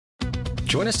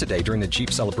Join us today during the Jeep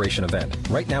Celebration event.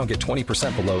 Right now, get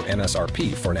 20% below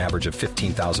MSRP for an average of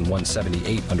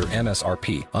 $15,178 under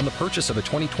MSRP on the purchase of a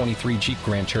 2023 Jeep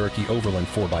Grand Cherokee Overland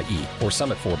 4xE or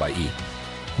Summit 4xE.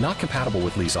 Not compatible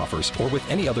with lease offers or with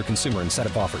any other consumer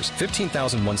incentive offers.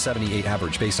 $15,178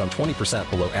 average based on 20%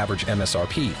 below average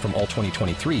MSRP from all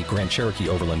 2023 Grand Cherokee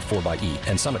Overland 4xE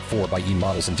and Summit 4xE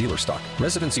models in dealer stock.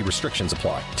 Residency restrictions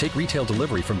apply. Take retail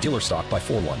delivery from dealer stock by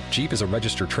 4/1. Jeep is a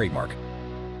registered trademark.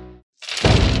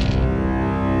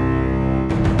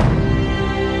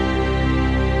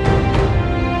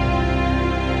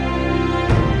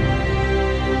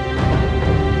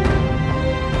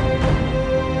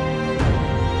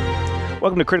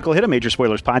 Welcome to Critical Hit, a Major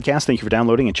Spoilers podcast. Thank you for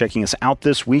downloading and checking us out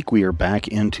this week. We are back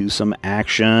into some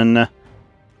action.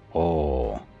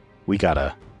 Oh, we got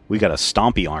a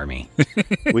stompy army.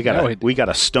 We got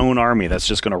a stone army that's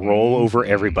just going to roll over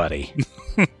everybody.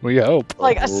 We hope.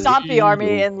 Like a stompy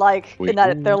army, and in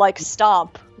that they're like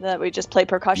stomp. That we just play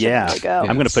percussion. Yeah, and we go.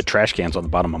 I'm going to put trash cans on the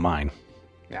bottom of mine.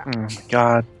 Yeah. Oh my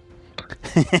God.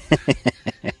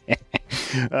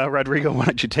 Rodrigo, why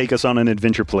don't you take us on an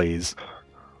adventure, please?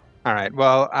 All right.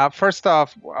 Well, first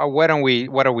off, why don't we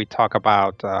talk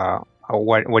about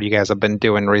what you guys have been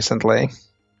doing recently?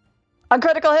 On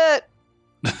Critical Hit.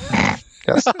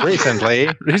 Yes, recently.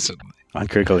 On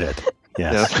Critical Hit.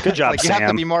 Yes. Good job, like, you Sam.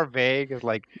 have to be more vague. It's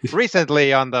like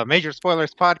recently on the Major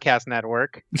Spoilers Podcast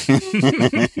Network.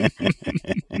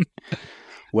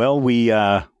 Well, we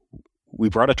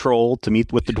brought a troll to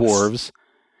meet with the dwarves,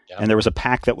 and there was a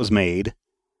pact that was made.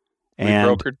 We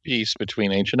brokered peace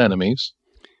between ancient enemies.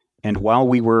 And while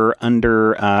we were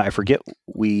under, I forget,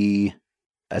 we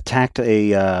attacked a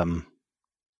tower.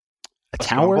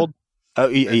 Stronghold? Oh,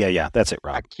 yeah, that's it,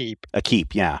 Rob. A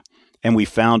keep, yeah. And we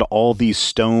found all these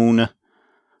stone,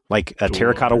 like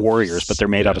terracotta warriors, but they're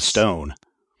made out of stone,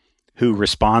 who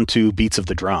respond to beats of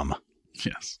the drum.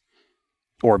 Yes.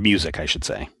 Or music, I should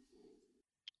say.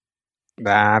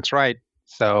 That's right.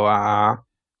 So,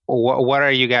 what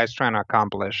are you guys trying to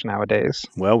accomplish nowadays?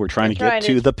 Well, we're trying to get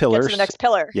to the pillars. Get to the next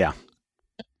pillar. Yeah.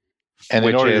 And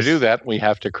in order to do that, we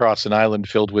have to cross an island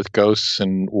filled with ghosts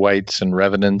and wights and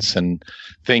revenants and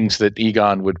things that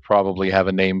Egon would probably have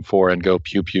a name for and go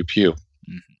pew, pew, pew.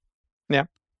 Mm-hmm.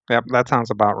 Yep, that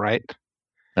sounds about right.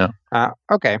 Yeah.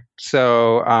 Okay,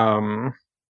 so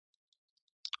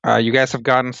you guys have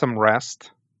gotten some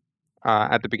rest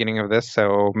at the beginning of this,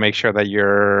 so make sure that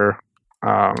your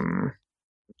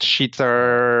sheets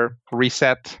are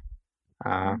reset.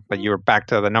 That you're back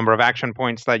to the number of action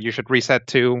points that you should reset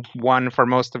to. 1 for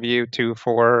most of you, 2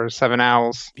 for 7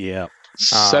 owls. Yeah.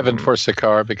 7 for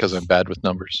Sakar because I'm bad with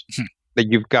numbers. That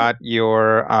you've got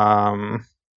your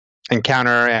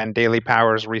encounter and daily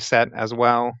powers reset as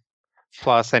well,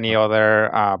 plus any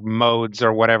other modes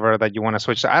or whatever that you want to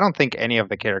switch to. I don't think any of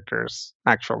the characters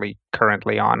actually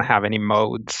currently on have any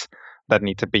modes that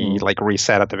need to be like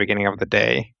reset at the beginning of the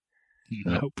day.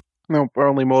 Nope. Nope, our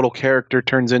only modal character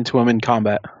turns into him in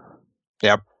combat.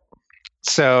 Yep.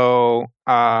 So,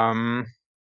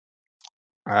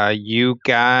 you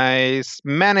guys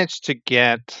managed to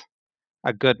get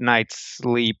a good night's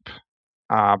sleep,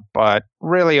 but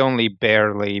really only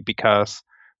barely, because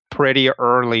pretty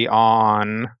early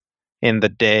on in the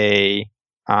day,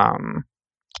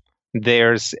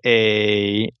 there's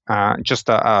just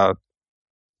a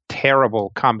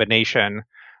terrible combination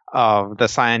of the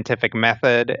scientific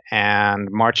method and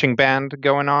marching band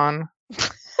going on,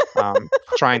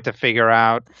 trying to figure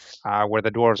out where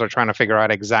the dwarves are trying to figure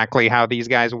out exactly how these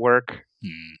guys work.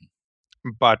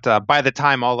 But by the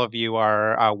time all of you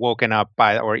are woken up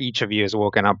or each of you is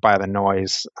woken up by the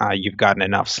noise, you've gotten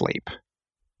enough sleep.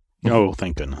 Oh,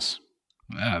 thank goodness.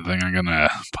 Yeah, I think I'm going to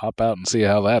pop out and see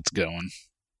how that's going.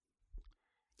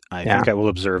 I think I will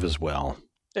observe as well.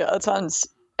 Yeah, that sounds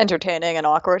entertaining and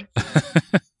awkward.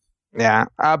 Yeah.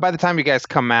 By the time you guys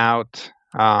come out,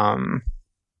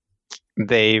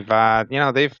 they've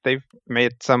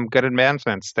made some good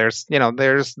advancements.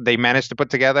 They managed to put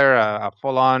together a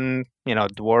full-on,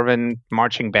 dwarven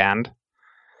marching band,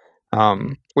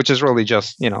 which is really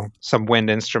just, some wind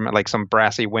instrument, like some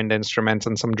brassy wind instruments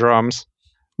and some drums.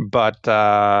 But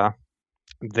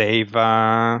they've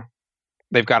got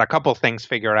a couple things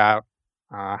figured out,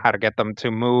 how to get them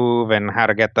to move and how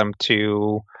to get them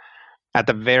to, at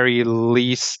the very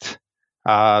least,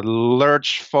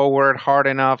 lurch forward hard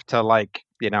enough to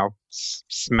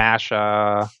smash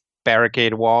a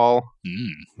barricade wall.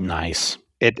 Nice.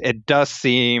 It does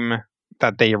seem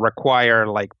that they require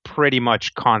pretty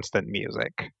much constant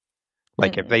music.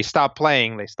 If they stop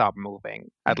playing, they stop moving.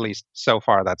 At least so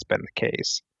far that's been the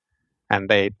case. And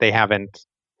they haven't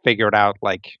figured out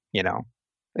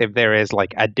if there is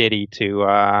like a ditty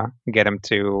to get him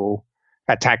to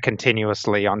attack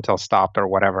continuously until stopped or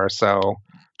whatever. So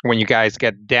when you guys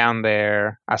get down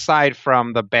there, aside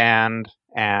from the band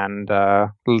and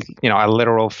a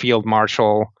literal field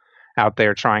marshal out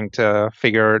there trying to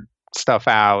figure stuff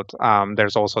out,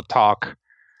 there's also talk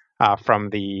from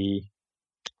the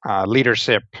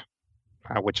leadership,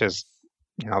 which is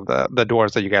the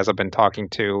dwarves that you guys have been talking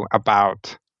to,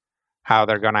 about how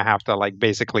they're going to have to like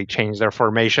basically change their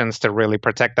formations to really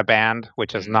protect the band,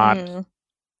 which is not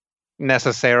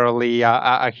necessarily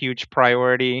a huge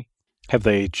priority. Have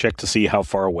they checked to see how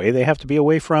far away they have to be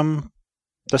away from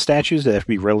the statues? Do they have to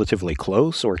be relatively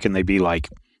close, or can they be like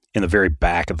in the very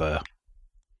back of the...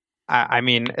 I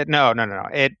mean, no.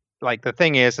 It, like, the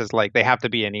thing is like they have to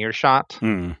be in earshot.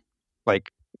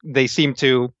 Like, they seem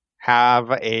to have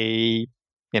a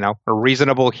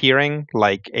reasonable hearing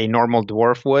like a normal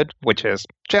dwarf would, which is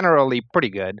generally pretty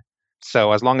good.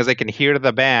 So as long as they can hear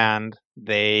the band,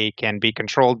 they can be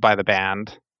controlled by the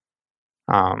band.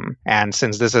 And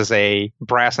since this is a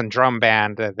brass and drum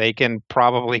band, they can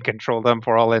probably control them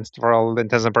for all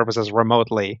intents and purposes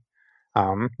remotely.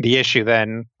 The issue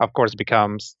then, of course,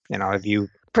 becomes if you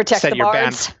protect set the your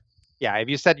bards. band,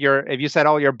 if you set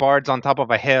all your bards on top of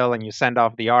a hill and you send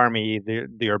off the army,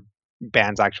 your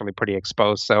band's actually pretty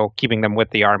exposed. So keeping them with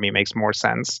the army makes more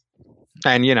sense.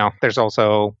 And there's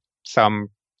also some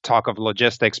talk of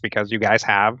logistics because you guys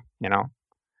have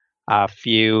a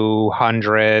few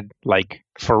hundred like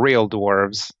for real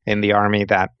dwarves in the army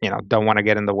that don't want to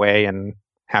get in the way and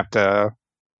have to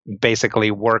basically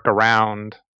work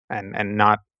around and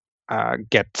not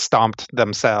get stomped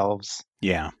themselves.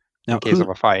 Yeah. Now, in case of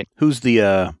a fight. Who's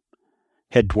the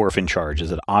head dwarf in charge?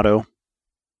 Is it Otto?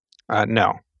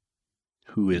 No.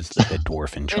 Who is the head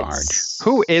dwarf in charge?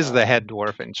 Who is the head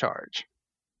dwarf in charge?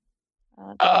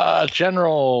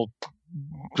 General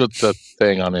with the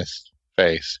thing on his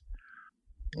face.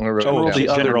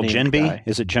 General Genby?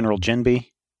 Is it General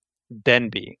Genby?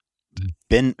 Denby.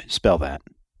 Spell that.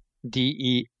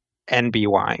 Denby. Denby.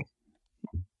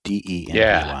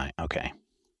 Yeah. Okay.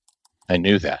 I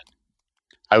knew that.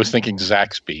 I was thinking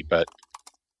Zaxby, but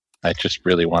I just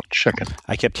really want chicken.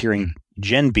 I kept hearing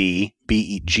Genbee,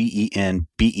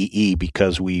 Genbee,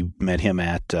 because we met him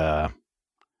at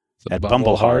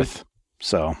Bumblehearth.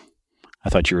 So I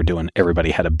thought you were doing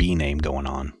everybody had a B name going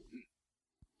on.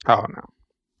 Oh, no.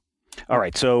 All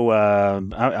right, so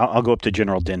I'll go up to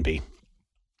General Denby.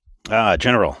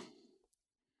 General,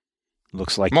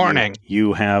 looks like morning.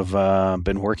 You have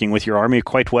been working with your army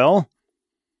quite well.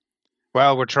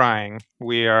 Well, we're trying.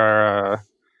 We are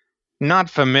not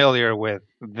familiar with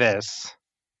this.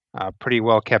 Pretty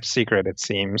well kept secret, it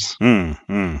seems.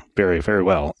 Very, very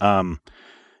well.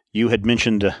 You had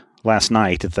mentioned last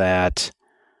night that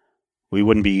we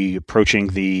wouldn't be approaching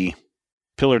the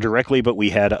pillar directly, but we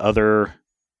had other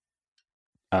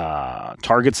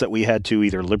targets that we had to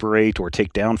either liberate or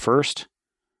take down first.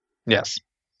 Yes.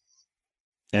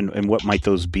 And what might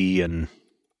those be? And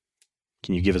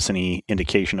can you give us any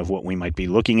indication of what we might be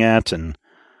looking at and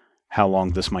how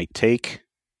long this might take?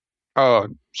 Oh,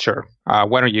 sure.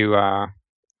 When are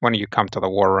you come to the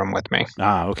war room with me?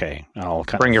 Okay. I'll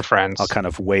bring your friends. I'll kind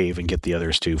of wave and get the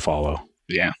others to follow.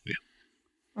 Yeah.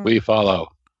 We follow.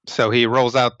 So he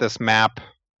rolls out this map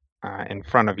in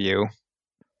front of you.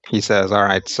 He says, all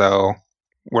right, so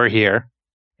we're here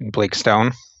in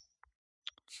Bleakstone.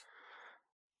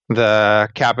 The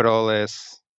capital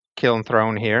is Kiln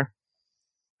Throne here.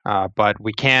 But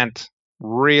we can't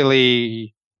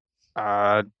really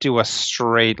do a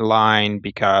straight line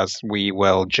because we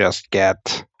will just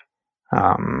get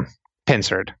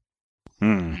pincered.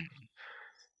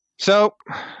 So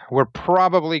we're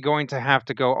probably going to have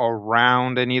to go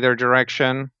around in either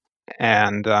direction.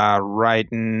 And right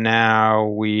now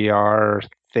we are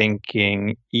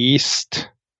thinking east,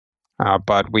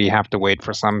 but we have to wait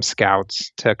for some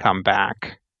scouts to come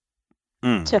back.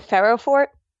 To Pharaoh Fort?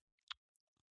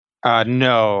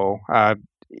 No. I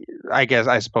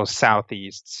suppose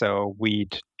southeast. So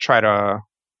we'd try to...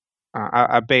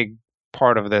 a big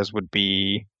part of this would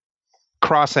be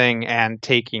crossing and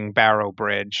taking Barrow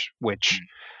Bridge, which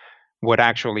would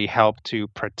actually help to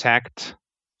protect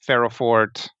Pharaoh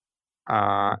Fort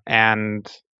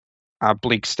and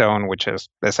Bleakstone, which is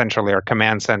essentially our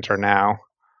command center now.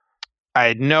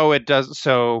 I know it does.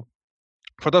 So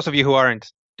for those of you who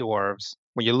aren't dwarves,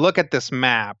 when you look at this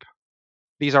map,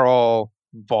 these are all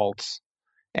vaults,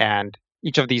 and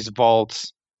each of these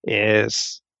vaults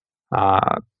has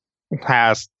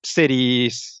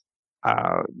cities.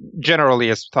 Generally,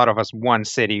 is thought of as one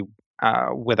city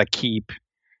with a keep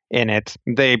in it.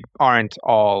 They aren't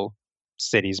all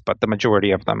cities, but the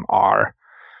majority of them are.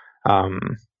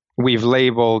 We've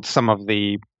labeled some of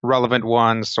the relevant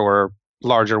ones or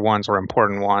larger ones or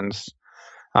important ones,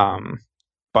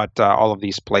 but all of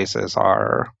these places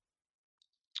are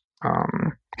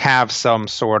have some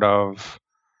sort of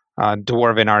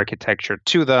dwarven architecture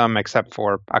to them, except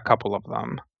for a couple of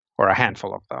them or a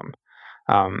handful of them.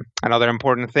 Another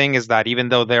important thing is that even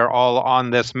though they're all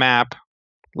on this map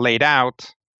laid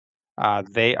out,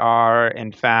 they are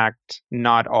in fact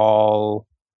not all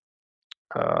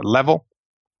level.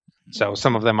 So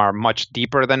some of them are much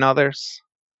deeper than others,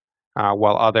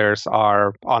 while others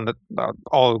are on the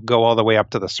go all the way up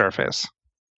to the surface.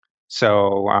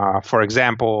 So, for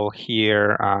example,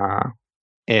 here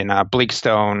in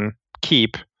Bleakstone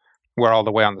Keep, we're all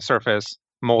the way on the surface.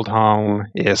 Moldhome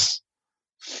is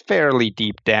fairly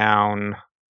deep down.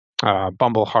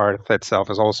 Bumblehearth itself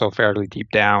is also fairly deep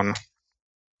down.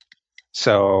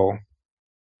 So,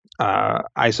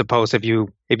 I suppose if you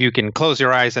can close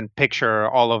your eyes and picture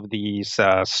all of these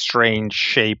strange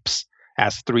shapes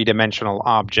as three-dimensional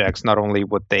objects, not only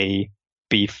would they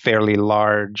be fairly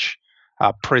large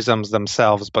prisms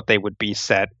themselves, but they would be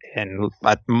set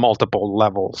at multiple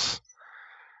levels.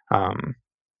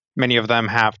 Many of them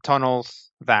have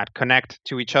tunnels that connect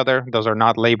to each other. Those are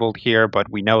not labeled here, but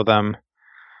we know them.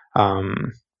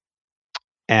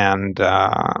 And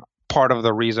part of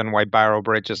the reason why Barrow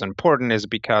Bridge is important is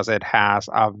because it has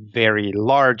a very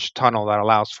large tunnel that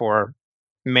allows for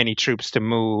many troops to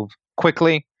move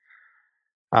quickly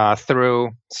through.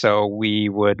 So we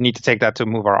would need to take that to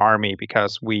move our army,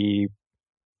 because we,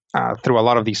 through a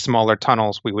lot of these smaller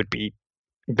tunnels, we would be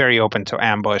very open to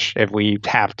ambush if we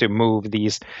have to move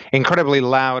these incredibly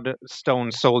loud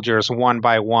stone soldiers one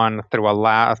by one through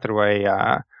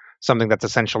something that's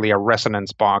essentially a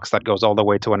resonance box that goes all the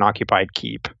way to an occupied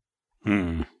keep.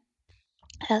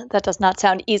 That does not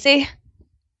sound easy.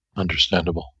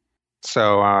 Understandable.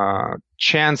 So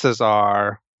chances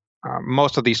are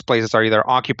most of these places are either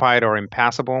occupied or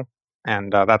impassable,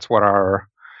 and that's what our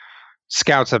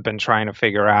scouts have been trying to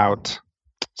figure out.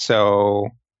 So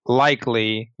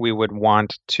likely we would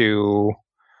want to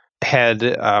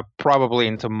head probably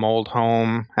into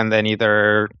Moldhome and then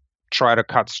either try to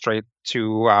cut straight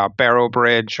to Barrow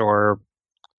Bridge or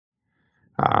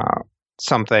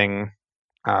something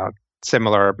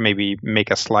similar, maybe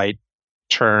make a slight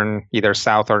turn either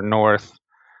south or north,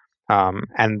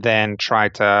 and then try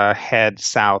to head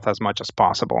south as much as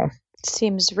possible.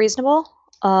 Seems reasonable.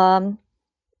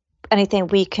 Anything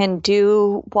we can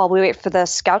do while we wait for the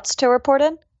scouts to report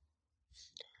in?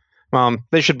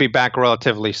 They should be back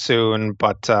relatively soon,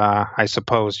 but I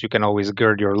suppose you can always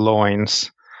gird your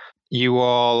loins. You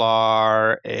all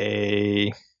are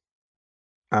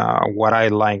what I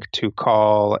like to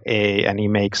call and he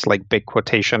makes like big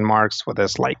quotation marks with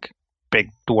his like big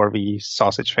dwarvy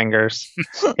sausage fingers,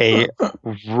 a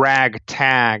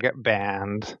ragtag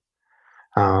band,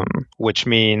 which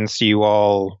means you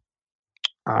all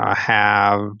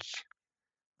have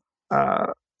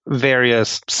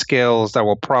various skills that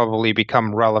will probably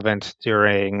become relevant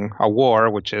during a war,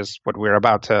 which is what we're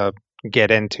about to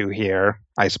get into here.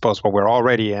 I suppose what we're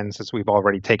already in, since we've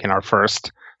already taken our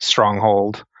first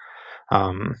stronghold.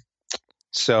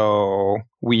 So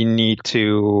we need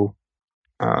to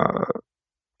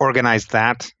organize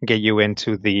that, get you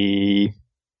into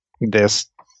this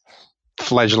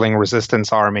fledgling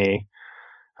resistance army,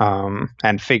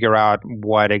 and figure out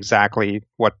what exact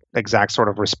sort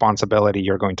of responsibility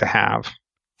you're going to have.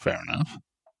 Fair enough.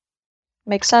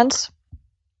 Makes sense.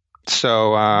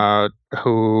 So,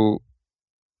 who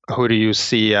do you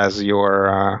see as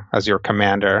your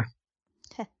commander?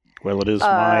 Well, it is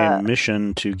my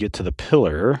mission to get to the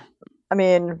pillar. I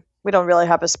mean, we don't really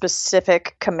have a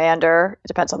specific commander. It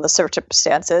depends on the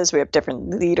circumstances. We have different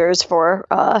leaders for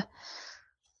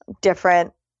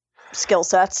different skill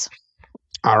sets.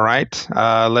 All right.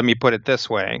 Let me put it this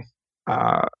way.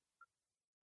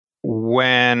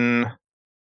 When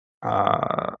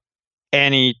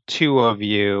any two of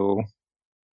you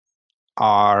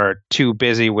are too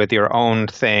busy with your own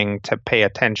thing to pay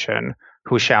attention,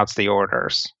 who shouts the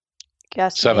orders?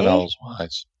 Guess Seven me. L's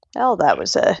wise. Well, that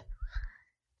was a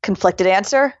conflicted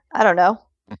answer. I don't know.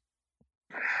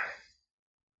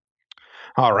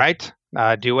 All right.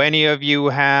 Do any of you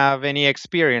have any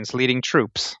experience leading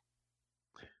troops?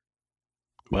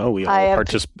 Well, we all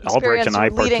participate. Albrecht and I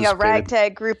leading a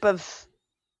ragtag group of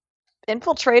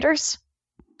infiltrators.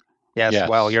 Yes,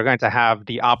 well, you're going to have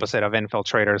the opposite of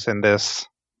infiltrators in this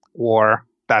war.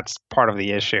 That's part of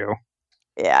the issue.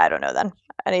 Yeah, I don't know then.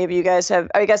 Any of you guys have...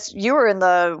 I guess you were in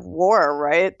the war,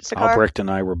 right, Sakar? Albrecht and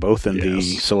I were both in the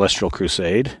Celestial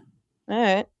Crusade. All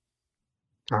right.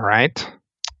 All right.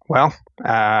 Well,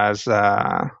 as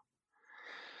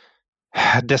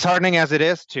disheartening as it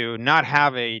is to not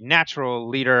have a natural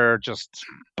leader just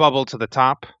bubble to the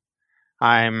top,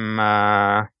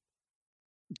 guess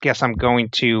I'm going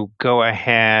to go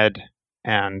ahead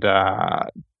and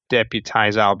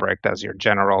deputize Albrecht as your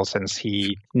general, since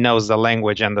he knows the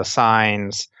language and the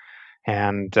signs,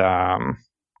 and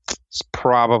is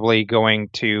probably going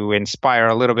to inspire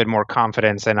a little bit more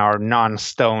confidence in our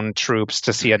non-stone troops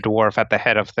to see a dwarf at the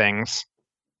head of things.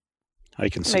 I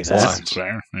can see Makes that. sense. Sounds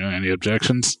fair. Any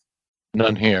objections?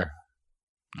 None here.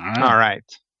 All right.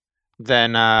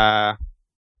 Then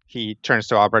he turns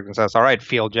to Albrecht and says, "All right,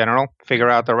 Field General, figure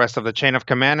out the rest of the chain of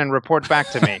command and report back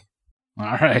to me."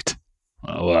 All right.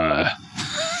 Well,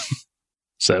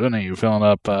 7, are you filling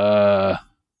up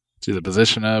to the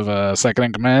position of second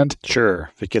in command?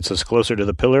 Sure. If it gets us closer to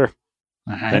the pillar,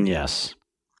 All right. then yes.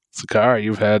 Sakar,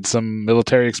 you've had some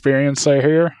military experience, I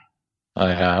hear.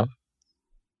 I have.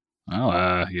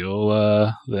 Well,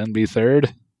 you'll then be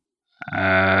third.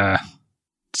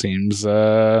 Seems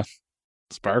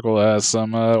Sparkle has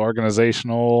some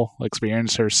organizational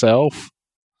experience herself.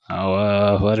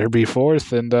 I'll let her be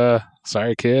fourth, and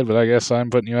sorry, kid, but I guess I'm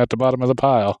putting you at the bottom of the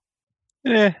pile.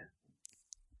 Eh.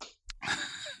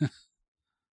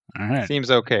 All right. Seems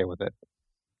okay with it.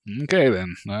 Okay,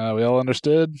 then. We all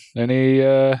understood? Any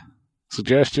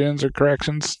suggestions or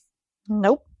corrections?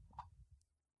 Nope.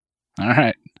 All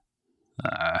right.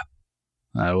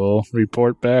 I will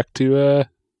report back to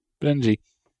Benji.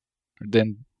 Or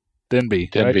Denby. Denby.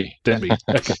 Right? Denby.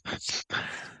 Okay.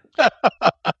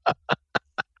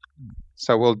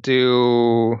 So we'll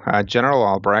do General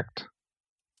Albrecht,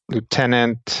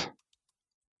 Lieutenant,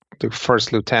 do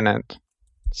First Lieutenant,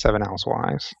 7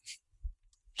 elsewise.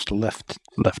 Just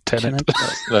lieutenant.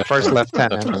 First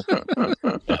Lieutenant.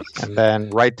 And then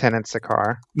Right Tenant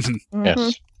Sakar. Mhm.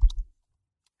 Yes.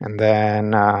 And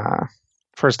then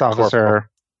First Officer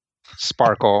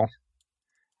Sparkle.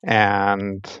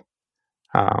 And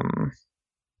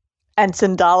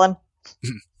Ensign Dahlin.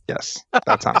 yes,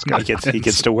 that sounds good. He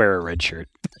gets to wear a red shirt.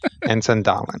 Ensign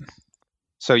Dahlin.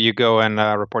 So you go and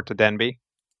report to Denby.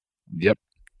 Yep.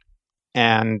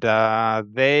 And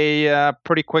they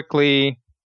pretty quickly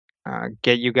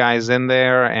get you guys in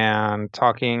there and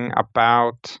talking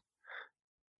about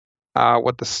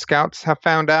what the scouts have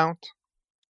found out,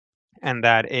 and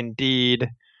that indeed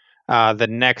the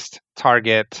next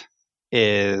target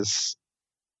is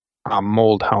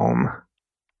Moldholm,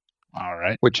 All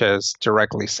right. which is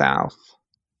directly south.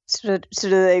 So do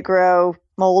they grow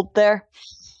mold there?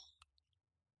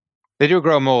 They do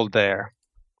grow mold there.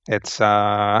 It's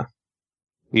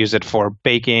use it for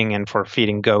baking and for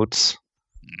feeding goats.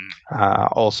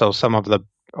 Also, some of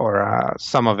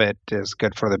it is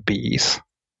good for the bees.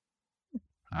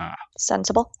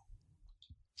 Sensible.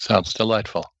 Sounds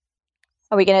delightful.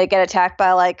 Are we gonna get attacked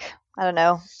by, like, I don't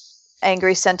know,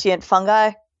 angry sentient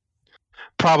fungi?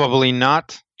 Probably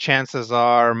not. Chances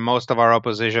are most of our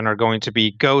opposition are going to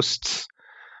be ghosts,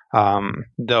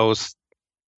 those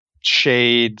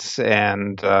shades,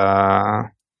 and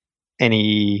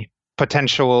any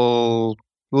potential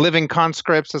living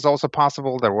conscripts is also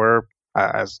possible. There were,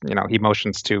 as you know, he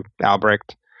motions to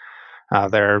Albrecht.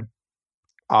 There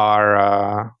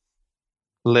are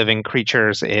living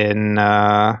creatures in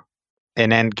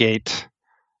Endgate,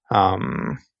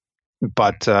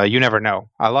 but you never know.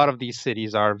 A lot of these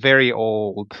cities are very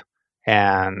old,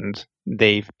 and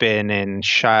they've been in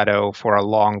shadow for a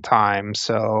long time.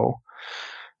 So,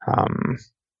 there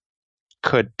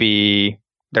could be,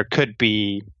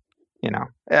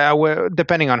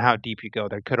 depending on how deep you go,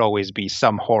 there could always be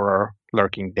some horror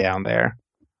lurking down there.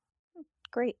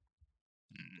 Great.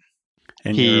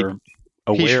 And He you're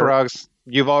aware. shrugs.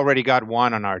 You've already got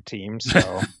one on our team,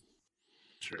 so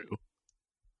True.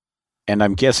 And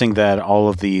I'm guessing that all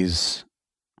of these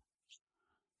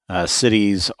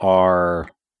cities are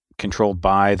controlled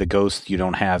by the ghosts. You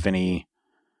don't have any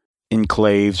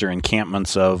enclaves or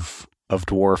encampments of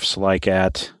dwarfs like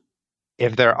at.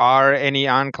 if there are any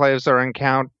enclaves or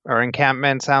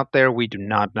encampments out there, we do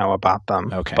not know about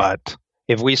them. Okay. But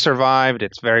if we survived,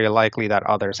 it's very likely that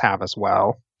others have as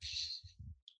well.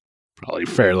 Probably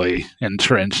fairly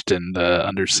entrenched and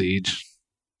under siege.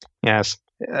 Yes.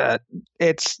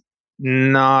 It's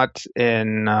not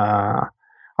in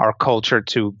our culture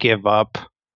to give up,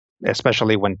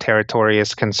 especially when territory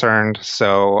is concerned.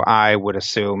 So I would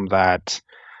assume that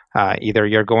either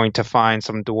you're going to find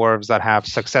some dwarves that have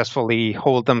successfully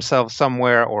holed themselves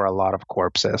somewhere, or a lot of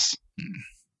corpses.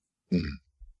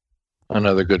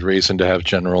 Another good reason to have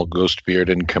General Ghostbeard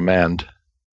in command.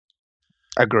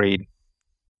 Agreed.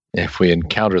 If we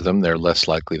encounter them, they're less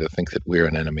likely to think that we're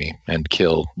an enemy and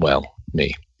kill, well,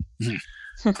 me.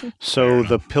 So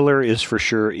the pillar is for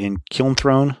sure in Kiln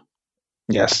Throne?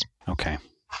 Yes. Okay.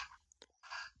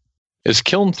 Is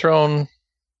Kiln Throne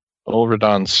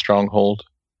Ulradon's stronghold?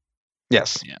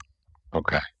 Yes. Yeah.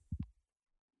 Okay.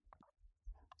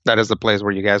 That is the place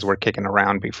where you guys were kicking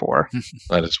around before.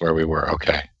 That is where we were.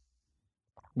 Okay.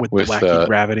 With wacky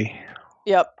gravity.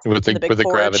 Yep. With the big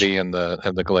forge. gravity and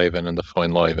the Glaven and the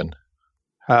Foinleuven.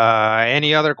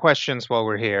 Any other questions while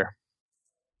we're here?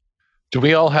 Do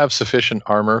we all have sufficient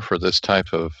armor for this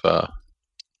type of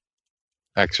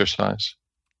exercise?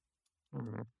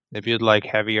 If you'd like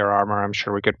heavier armor, I'm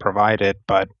sure we could provide it,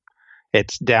 but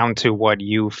it's down to what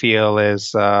you feel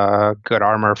is good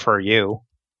armor for you.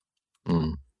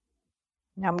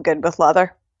 I'm good with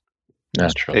leather.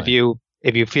 Naturally.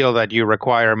 If you feel that you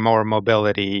require more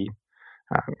mobility,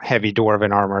 heavy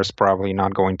dwarven armor is probably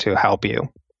not going to help you.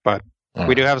 But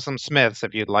we do have some smiths.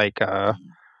 If you'd like,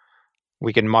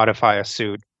 we can modify a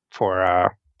suit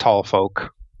for tall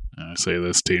folk. I say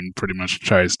this team pretty much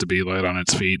tries to be light on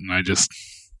its feet, and I just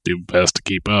do best to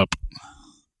keep up.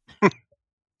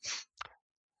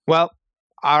 Well,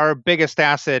 our biggest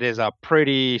asset is a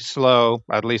pretty slow,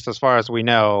 at least as far as we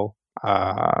know,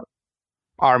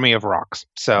 army of rocks.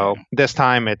 So this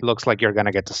time it looks like you're going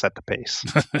to get to set the pace.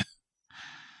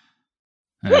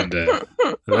 And at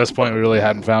this point, we really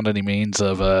hadn't found any means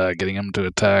of getting them to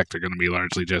attack. They're going to be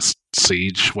largely just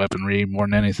siege weaponry more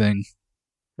than anything.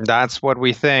 That's what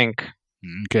we think.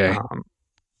 Okay.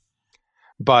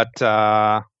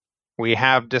 But we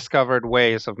have discovered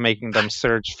ways of making them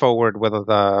surge forward with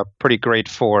a pretty great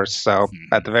force. So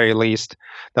at the very least,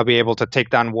 they'll be able to take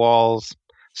down walls,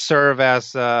 serve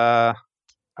to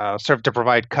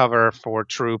provide cover for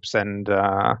troops, and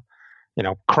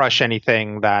crush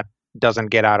anything that doesn't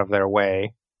get out of their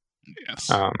way. Yes.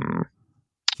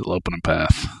 It'll open a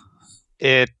path.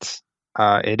 It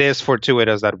is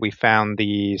fortuitous that we found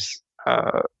these.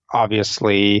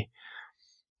 Obviously,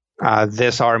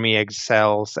 this army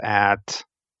excels at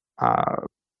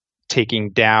taking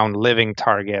down living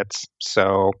targets,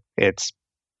 so it's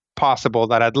possible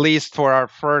that at least for our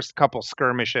first couple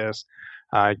skirmishes,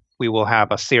 we will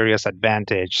have a serious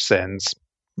advantage, since,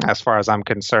 as far as I'm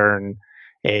concerned,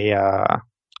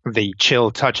 the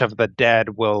chill touch of the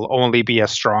dead will only be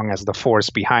as strong as the force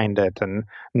behind it and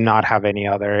not have any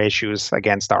other issues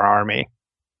against our army.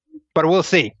 But we'll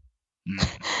see.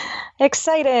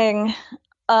 Exciting.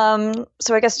 So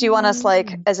I guess, do you want us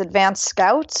as advanced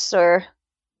scouts, or?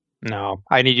 No,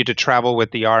 I need you to travel with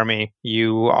the army.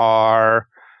 You are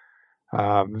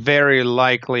very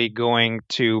likely going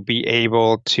to be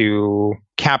able to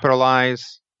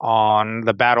capitalize on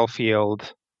the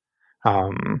battlefield.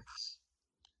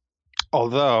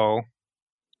 Although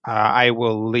I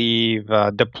will leave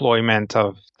deployment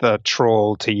of the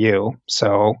troll to you.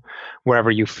 So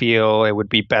wherever you feel it would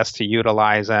be best to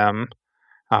utilize him,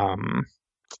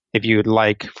 if you'd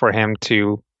like for him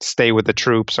to stay with the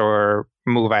troops or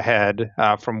move ahead,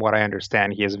 from what I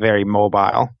understand, he is very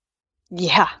mobile.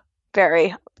 Yeah,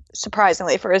 very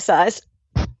surprisingly for his size.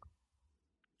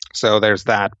 So there's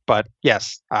that. But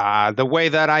yes, the way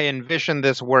that I envision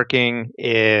this working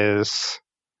is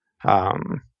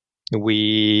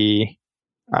we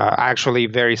actually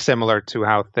very similar to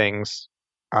how things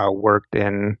worked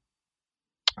in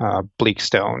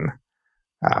Bleakstone.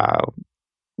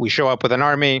 We show up with an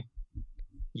army.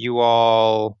 You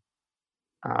all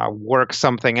work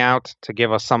something out to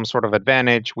give us some sort of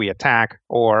advantage. We attack,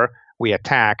 or we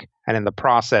attack, and in the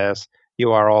process,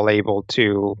 you are all able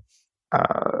to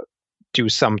do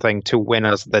something to win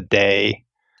us the day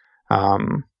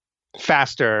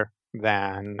faster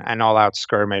than an all-out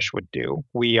skirmish would do.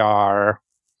 We are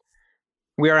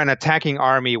an attacking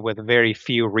army with very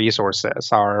few resources.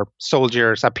 Our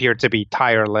soldiers appear to be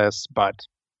tireless, but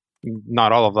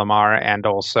not all of them are, and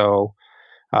also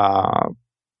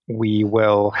we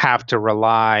will have to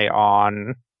rely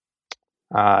on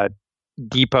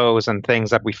depots and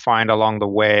things that we find along the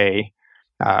way.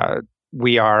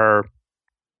 We are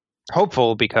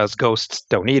hopeful because ghosts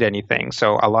don't eat anything,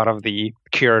 so a lot of the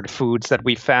cured foods that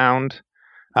we found,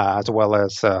 as well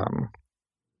as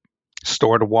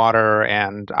stored water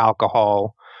and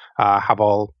alcohol, have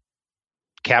all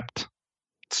kept.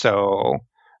 So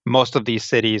most of these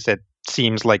cities, it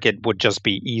seems like it would just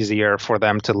be easier for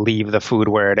them to leave the food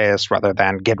where it is rather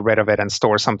than get rid of it and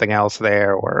store something else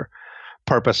there, or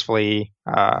purposefully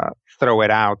throw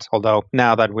it out. Although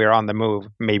now that we're on the move,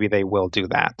 maybe they will do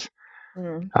that.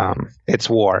 It's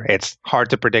war. It's hard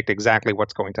to predict exactly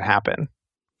what's going to happen.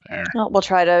 Well, we'll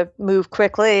try to move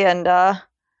quickly and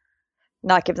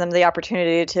not give them the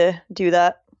opportunity to do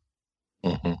that.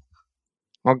 Mm-hmm.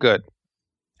 Well, good.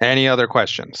 Any other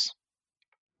questions?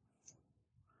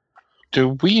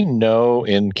 Do we know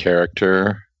in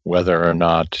character whether or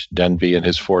not Denby and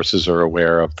his forces are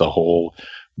aware of the whole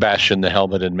bash in the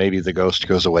helmet and maybe the ghost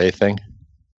goes away thing?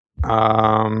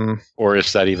 Or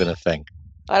is that even a thing?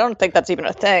 I don't think that's even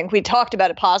a thing. We talked about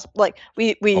it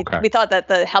we thought that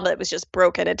the helmet was just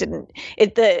broken.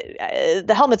 The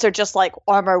helmets are just like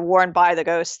armor worn by the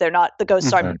ghosts. They're not, the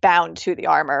ghosts aren't bound to the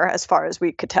armor as far as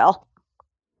we could tell.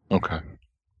 Okay.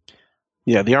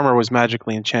 Yeah, the armor was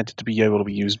magically enchanted to be able to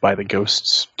be used by the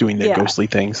ghosts doing their ghostly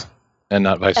things. And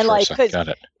not vice versa. Got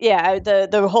it. Yeah,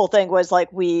 the whole thing was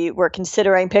like we were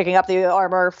considering picking up the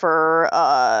armor for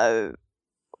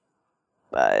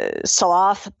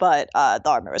Salath, but the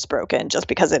armor was broken just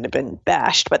because it had been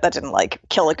bashed, but that didn't like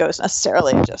kill a ghost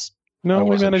necessarily. Just no,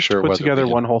 we managed to put together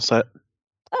one whole set.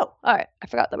 Oh, all right. I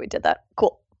forgot that we did that.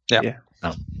 Cool. Yeah.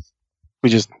 Oh. We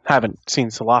just haven't seen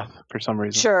Salath for some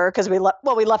reason. Sure, because we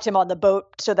left him on the boat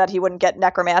so that he wouldn't get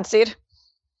necromancied.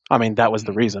 I mean, that was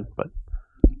the reason, but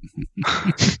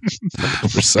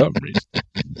for some reason.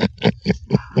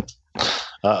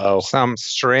 Uh-oh. Some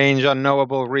strange,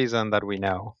 unknowable reason that we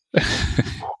know.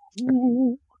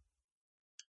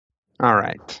 All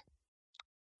right.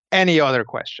 Any other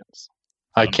questions?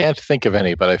 I can't think of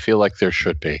any, but I feel like there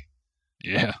should be.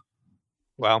 Yeah.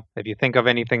 Well, if you think of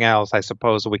anything else, I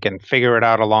suppose we can figure it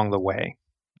out along the way.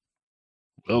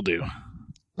 Will do.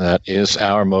 That is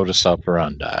our modus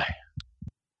operandi.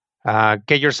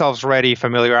 Get yourselves ready,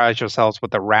 familiarize yourselves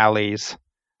with the rallies,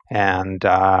 and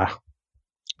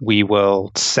we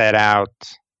will set out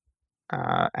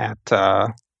at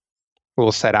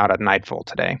nightfall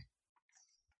today.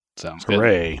 Sounds good.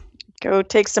 Hooray. Go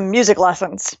take some music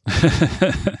lessons.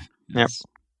 Yep.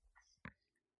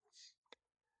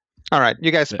 All right,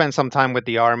 you guys spend some time with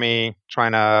the army,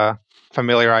 trying to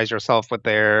familiarize yourself with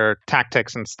their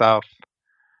tactics and stuff.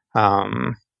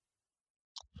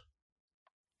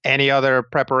 Any other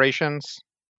preparations?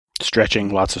 Stretching,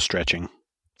 lots of stretching.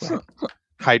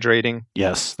 Hydrating?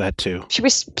 Yes, that too. Should we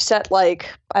set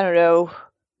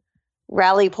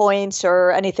rally points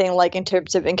or anything like in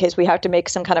terms of in case we have to make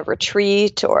some kind of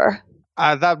retreat or?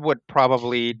 That would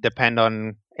probably depend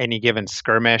on any given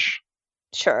skirmish.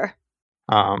 Sure.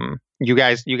 You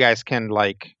guys can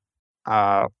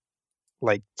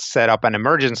set up an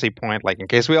emergency point, like in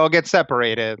case we all get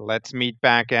separated, let's meet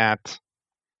back at,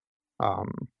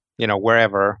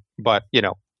 wherever. But,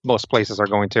 most places are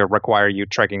going to require you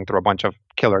trekking through a bunch of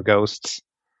killer ghosts.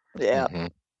 Yeah. Mm-hmm.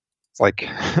 It's like,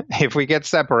 if we get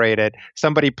separated,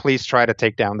 somebody please try to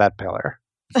take down that pillar.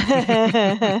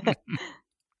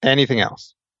 Anything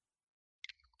else?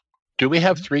 Do we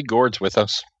have 3 gourds with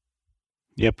us?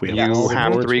 Yep, we have. You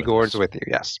have gourds 3 with gourds us. with you,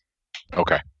 yes.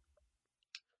 Okay.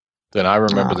 Then I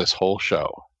remember this whole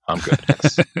show. I'm good.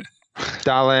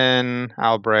 Dallin,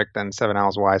 Albrecht, and Seven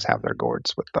Owls Wise have their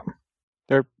gourds with them.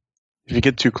 if you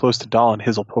get too close to Dallin,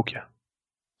 his will poke you.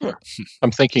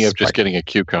 I'm thinking of just getting a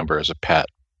cucumber as a pet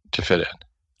to fit in.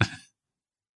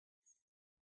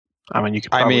 I mean, you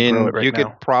could probably grow it right you now.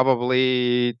 could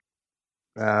probably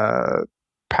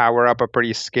power up a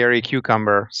pretty scary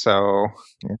cucumber. So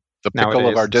the pickle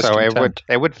of our discontent.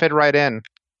 It would fit right in.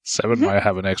 Seven might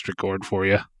have an extra gourd for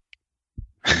you.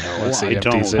 No, Once he I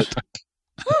empties don't. it.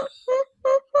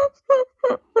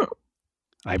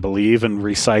 I believe in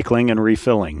recycling and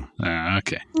refilling.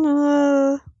 Okay.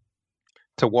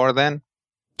 To war then?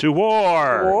 To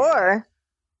war! War.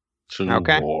 To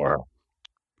Okay. war.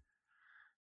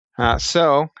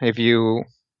 So if you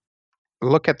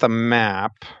look at the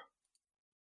map,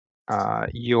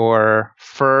 your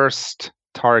first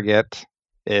target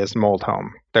is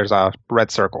Moldhome. There's a red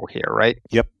circle here, right?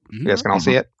 Yep. You guys can all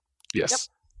see it? Yes.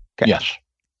 Okay. Yes.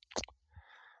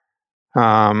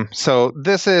 So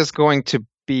this is going to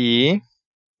be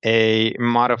a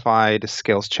modified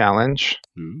skills challenge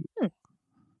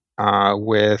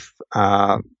with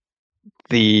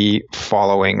the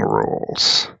following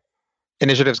rules.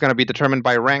 Initiative is going to be determined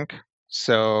by rank.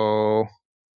 So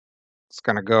it's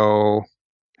going to go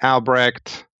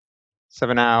Albrecht,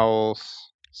 Seven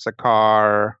Owls,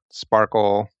 Sakar,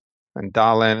 Sparkle, and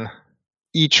Dallin.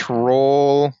 Each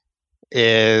roll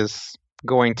is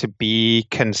going to be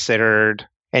considered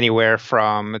anywhere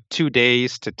from 2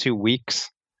 days to 2 weeks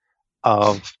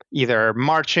of either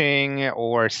marching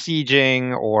or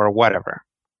sieging or whatever.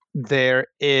 There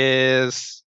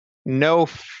is no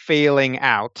failing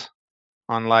out,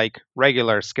 unlike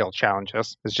regular skill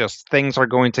challenges. It's just things are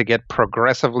going to get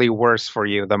progressively worse for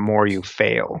you the more you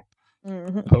fail.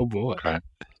 Mm-hmm. Oh boy. Okay.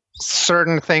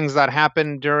 certain things that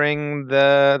happen during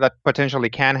that potentially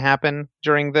can happen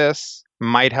during this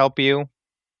might help you.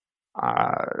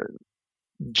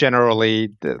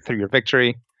 Generally, through your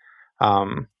victory,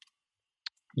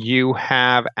 you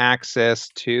have access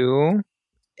to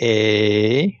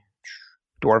a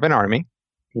dwarven army,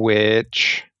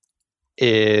 which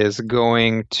is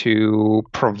going to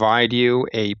provide you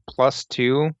a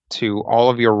 +2 to all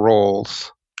of your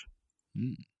rolls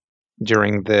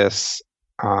during this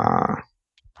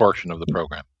portion of the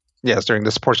program. Yes, during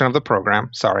this portion of the program.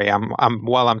 Sorry, I'm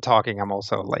while I'm talking, I'm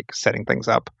also like setting things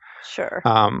up. Sure.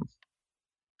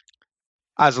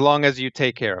 As long as you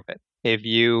take care of it.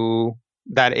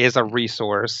 That is a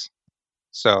resource,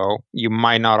 so you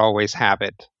might not always have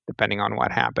it, depending on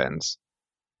what happens.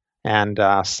 And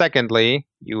secondly,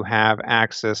 you have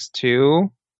access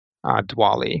to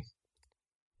Dwali,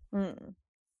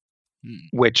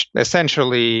 which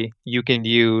essentially you can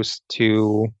use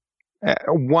to,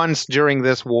 once during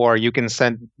this war, you can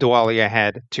send Dwali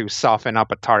ahead to soften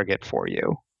up a target for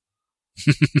you.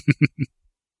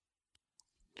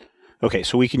 Okay,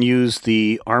 so we can use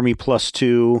the army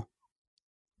 +2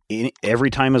 every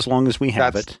time as long as we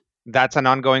have it. That's an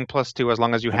ongoing +2 as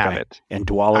long as you have it. And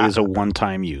Dwali is a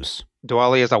one-time use.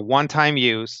 Dwali is a one-time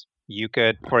use. You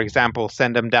could, for example,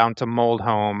 send them down to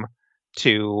Moldhome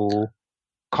to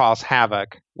cause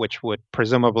havoc, which would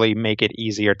presumably make it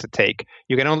easier to take.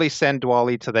 You can only send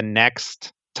Dwali to the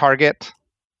next target,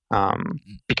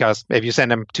 because if you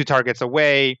send him 2 targets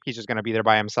away, he's just going to be there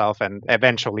by himself, and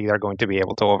eventually they're going to be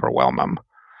able to overwhelm him.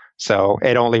 So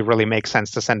it only really makes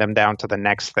sense to send him down to the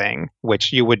next thing,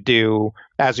 which you would do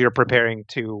as you're preparing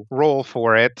to roll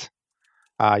for it.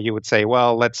 You would say,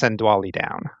 well, let's send Dwali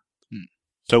down.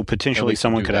 So potentially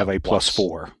someone could have a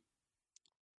 +4.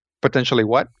 Potentially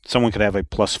what? Someone could have a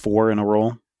 +4 in a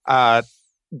roll?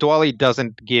 Dwali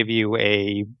doesn't give you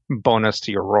a bonus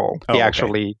to your roll. He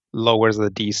actually lowers the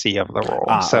DC of the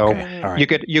roll. So right.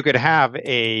 you could have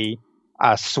a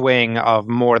swing of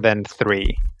more than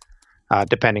 3,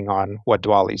 depending on what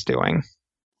Dwali's doing.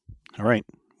 All right.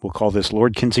 We'll call this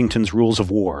Lord Kensington's Rules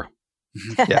of War.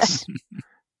 Yes.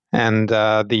 And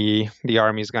the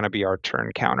army is going to be our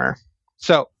turn counter.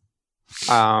 So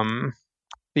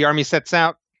the army sets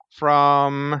out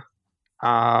from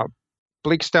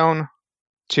Bleakstone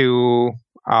to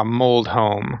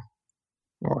Moldhome,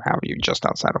 or how are you, just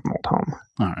outside of Moldhome?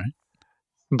 All right.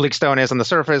 Bleakstone is on the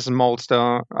surface,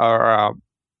 Moldhome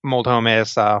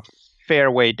is a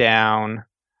fair way down.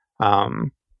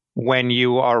 When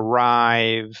you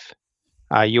arrive,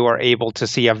 you are able to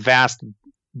see a vast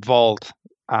vault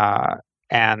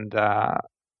and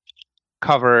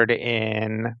covered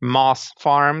in moss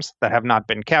farms that have not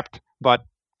been kept, but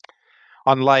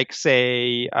unlike,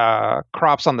 say,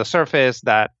 crops on the surface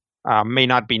that may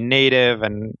not be native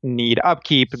and need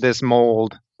upkeep, this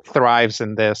mold thrives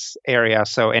in this area.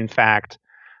 So, in fact,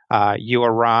 you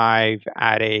arrive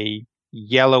at a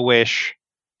yellowish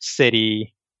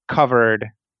city covered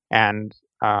and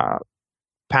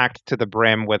packed to the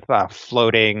brim with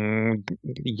floating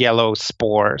yellow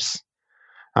spores.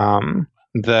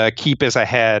 The keep is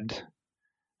ahead,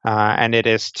 and it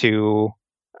is to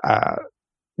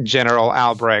General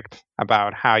Albrecht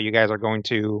about how you guys are going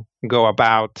to go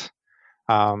about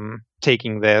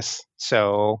taking this.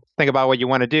 So think about what you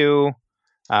want to do.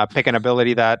 Pick an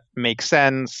ability that makes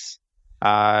sense.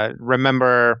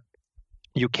 Remember,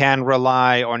 you can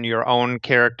rely on your own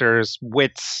character's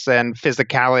wits and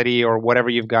physicality or whatever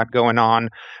you've got going on,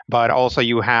 but also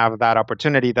you have that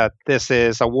opportunity that this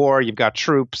is a war. You've got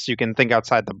troops. You can think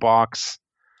outside the box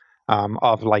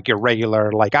of like your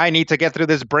regular, like, I need to get through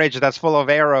this bridge that's full of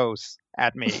arrows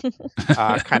at me,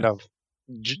 kind of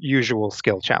usual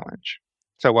skill challenge.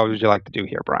 So what would you like to do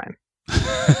here, Brian?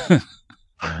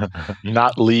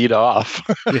 Not lead off.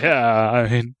 Yeah, I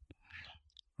mean,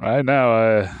 right now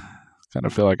I kind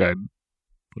of feel like I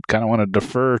would kind of want to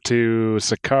defer to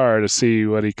Sakar to see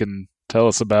what he can tell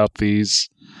us about these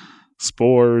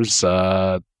spores,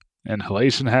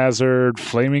 inhalation hazard,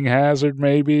 flaming hazard,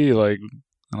 maybe. Like,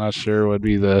 I'm not sure what would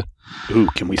be the... Ooh,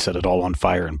 can we set it all on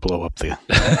fire and blow up the...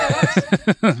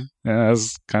 Yeah,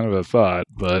 that's kind of a thought,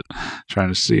 but trying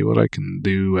to see what I can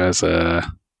do as a...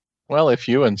 Well, if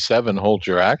you and 7 hold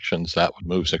your actions, that would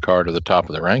move Zakar to the top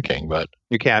of the ranking, but...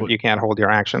 You can't hold your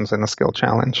actions in a skill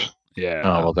challenge. Yeah.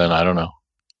 Oh, well then, I don't know.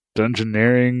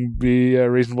 Dungeoneering be a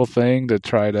reasonable thing to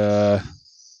try to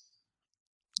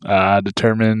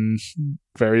determine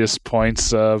various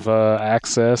points of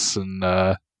access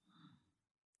and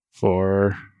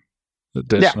for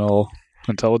additional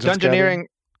intelligence.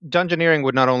 Dungeoneering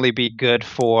would not only be good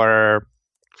for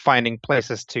finding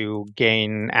places to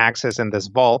gain access in this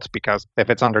vault, because if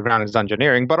it's underground, it's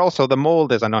dungeoneering, but also the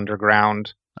mold is an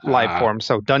underground life form.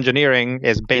 So dungeoneering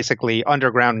is basically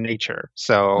underground nature.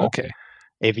 So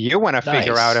if you want to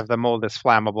figure out if the mold is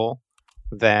flammable,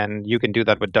 then you can do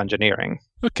that with dungeoneering.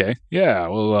 Okay, yeah,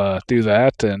 we'll do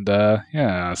that, and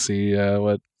see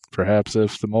what perhaps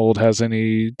if the mold has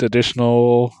any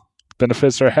additional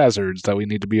benefits or hazards that we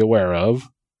need to be aware of.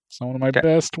 It's not one of my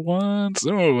best ones.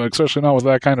 Oh, especially not with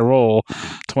that kind of roll.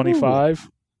 25. Ooh.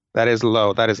 That is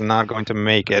low. That is not going to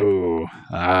make it. Ooh.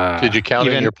 Did you count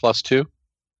in your +2?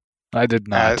 I did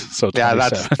not. So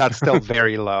 27. That's still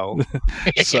very low.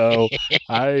 So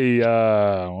I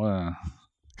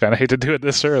kind of hate to do it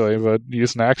this early, but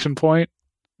use an action point.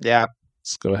 Yeah.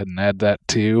 Let's go ahead and add that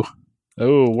too.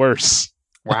 Oh, worse.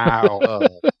 Wow.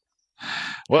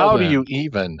 How do you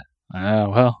even?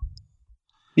 Well.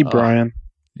 Hey, Brian.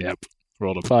 Yep.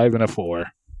 Rolled a 5 and a 4.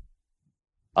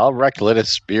 I'll lit a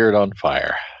spirit on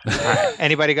fire. All right.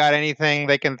 Anybody got anything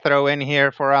they can throw in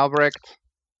here for Albrecht?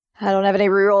 I don't have any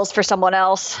rerolls for someone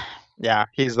else. Yeah,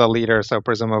 he's the leader, so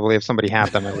presumably if somebody had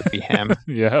them, it would be him.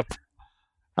 Yep.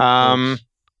 All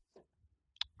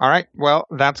right. Well,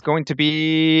 that's going to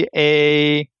be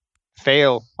a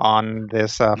fail on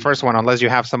this first one, unless you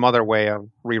have some other way of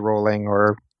re-rolling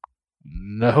or...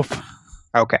 Nope.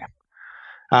 Okay.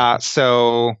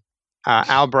 So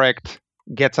Albrecht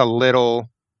gets a little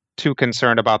too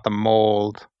concerned about the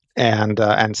mold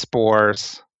and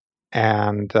spores,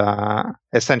 and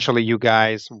essentially you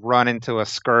guys run into a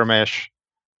skirmish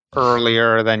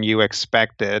earlier than you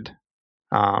expected,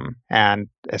 and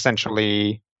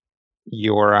essentially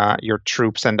your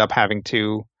troops end up having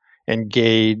to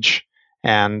engage,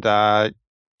 and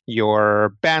your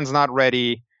band's not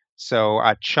ready, so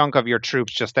a chunk of your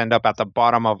troops just end up at the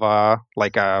bottom of a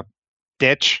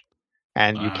ditch,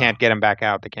 and you can't get them back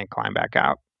out. They can't climb back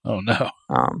out. Oh no.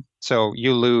 So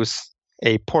you lose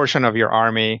a portion of your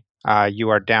army. You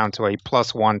are down to a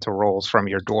 +1 to rolls from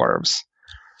your dwarves.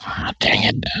 Oh, dang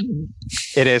it.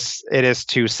 It is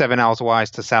to 7 owls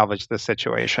wise to salvage this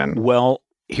situation. Well,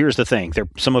 here's the thing.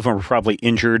 Some of them are probably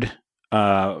injured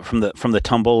from the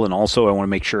tumble, and also I want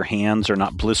to make sure hands are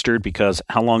not blistered, because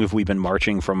how long have we been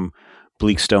marching from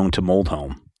Bleakstone to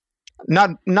Moldholm?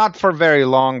 Not for very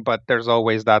long, but there's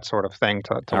always that sort of thing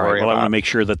to worry about. I want to make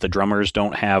sure that the drummers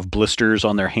don't have blisters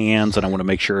on their hands, and I want to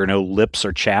make sure no lips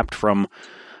are chapped from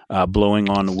blowing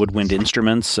on woodwind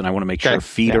instruments, and I want to make sure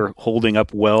feet are holding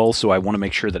up well, so I want to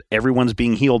make sure that everyone's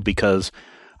being healed, because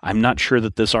I'm not sure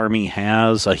that this army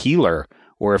has a healer,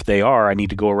 or if they are, I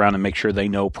need to go around and make sure they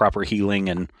know proper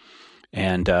healing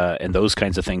and those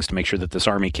kinds of things to make sure that this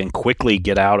army can quickly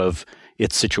get out of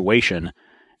its situation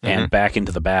and back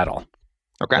into the battle.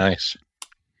 Okay. Nice.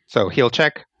 So heal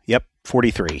check? Yep,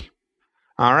 43.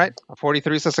 All right.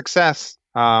 43 is a success.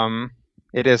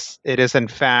 It is in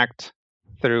fact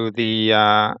through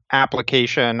the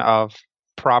application of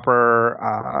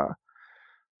proper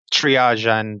triage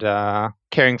and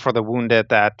caring for the wounded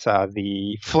that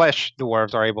the flesh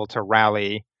dwarves are able to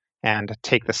rally and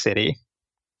take the city.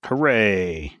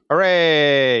 Hooray!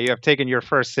 Hooray! You have taken your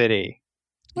first city.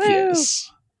 Woo!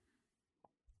 Yes.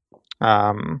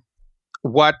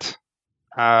 What?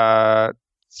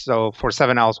 So for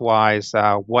 7 owls wise,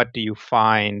 what do you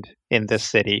find in this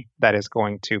city that is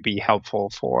going to be helpful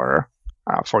for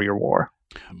your war?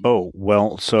 Oh,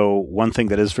 well, so one thing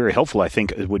that is very helpful, I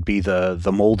think, would be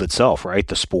the mold itself, right?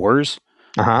 The spores.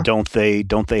 Don't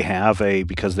they have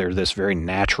because they're this very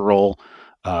natural,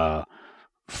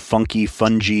 funky,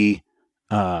 fungy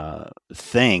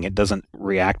thing. It doesn't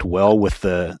react well with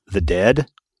the dead,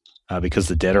 because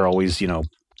the dead are always,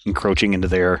 encroaching into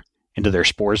their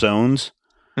spore zones.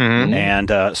 Mm-hmm.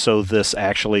 And so this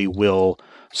actually will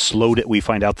slow it. We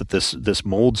find out that this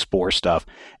mold spore stuff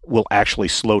will actually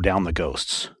slow down the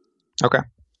ghosts. Okay.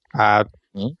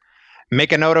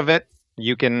 Make a note of it.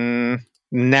 You can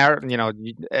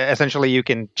essentially you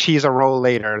can cheese a roll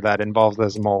later that involves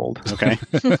this mold. Okay.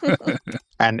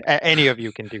 And any of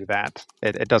you can do that.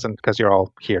 It doesn't, because you're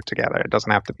all here together. It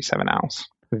doesn't have to be 7 owls.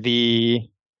 The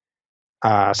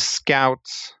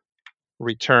scouts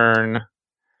return,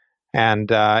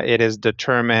 and it is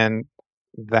determined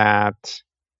that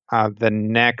the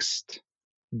next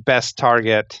best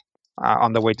target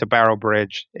on the way to Barrow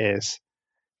Bridge is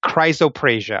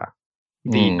Chrysoprasia,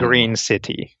 the Green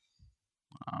City.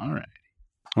 All right.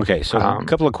 Okay, so a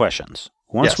couple of questions.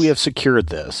 Once we have secured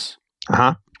this,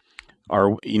 so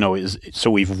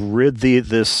we've rid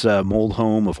this mold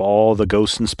home of all the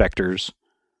ghost inspectors.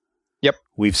 Yep.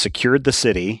 We've secured the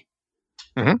city.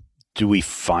 Mm-hmm. Do we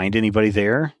find anybody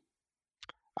there?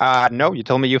 No, you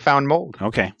told me you found mold.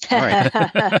 Okay, all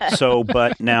right. So,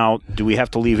 but now, do we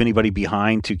have to leave anybody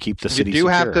behind to keep the city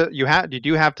secure? You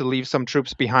do have to leave some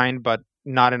troops behind, but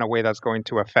not in a way that's going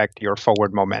to affect your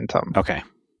forward momentum. Okay.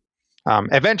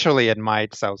 Eventually, it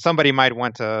might. So somebody might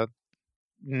want to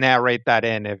narrate that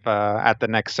in if at the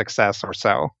next success or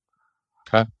so.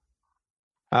 Okay.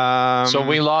 So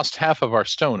we lost half of our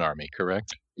stone army,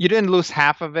 correct? You didn't lose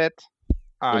half of it.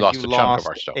 We lost a chunk of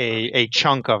our stone. A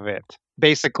chunk of it.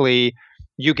 Basically,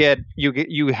 you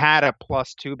had a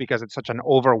 +2 because it's such an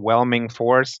overwhelming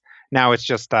force. Now it's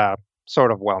just a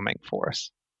sort of whelming force.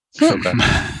 Okay.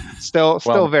 Still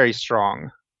very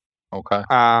strong. Okay.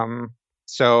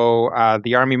 So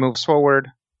the army moves forward,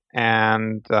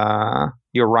 and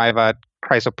you arrive at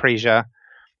Chrysoprasia,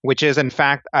 which is in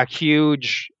fact a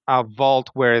huge vault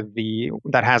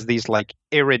that has these like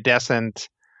iridescent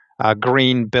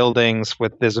green buildings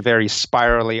with this very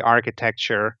spirally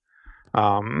architecture,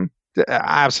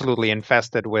 absolutely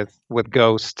infested with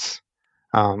ghosts.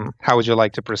 How would you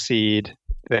like to proceed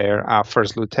there,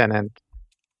 Second Lieutenant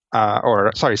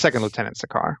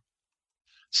Sakar?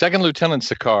 Second Lieutenant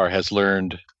Sakar has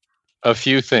learned a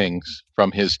few things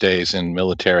from his days in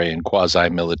military and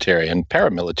quasi-military and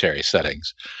paramilitary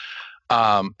settings.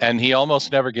 And he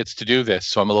almost never gets to do this,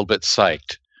 so I'm a little bit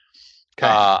psyched.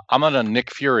 Okay. I'm going to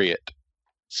Nick Fury it.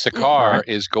 Sakar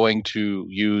is going to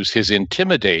use his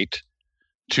Intimidate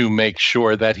to make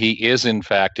sure that he is, in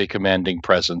fact, a commanding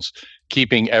presence,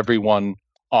 keeping everyone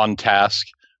on task,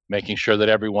 making sure that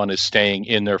everyone is staying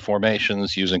in their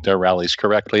formations, using their rallies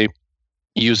correctly,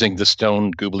 using the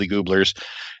stone goobly gooblers.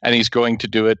 And he's going to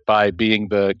do it by being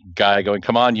the guy going,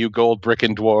 come on, you gold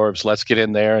brickin' dwarves, let's get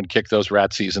in there and kick those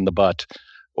ratsies in the butt,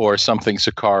 or something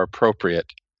Sakar appropriate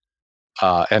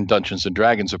and Dungeons and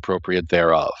Dragons appropriate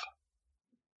thereof.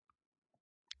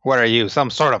 What are you,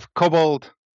 some sort of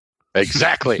kobold?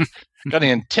 Exactly. Going to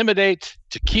intimidate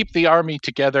to keep the army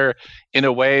together in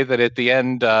a way that at the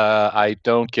end I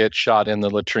don't get shot in the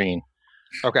latrine.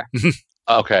 Okay.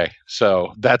 Okay,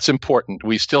 so that's important.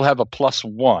 We still have a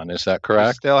 +1, is that correct?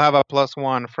 You still have a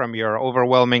 +1 from your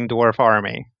overwhelming dwarf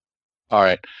army. All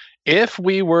right. If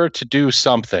we were to do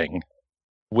something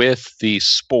with the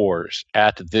spores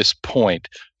at this point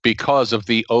because of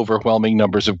the overwhelming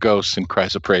numbers of ghosts in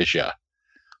Chrysoprasia,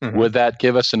 would that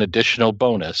give us an additional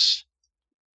bonus?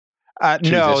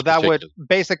 No, that would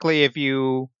basically, if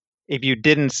you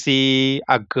didn't see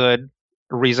a good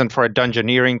reason for a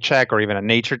dungeoneering check or even a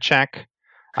nature check,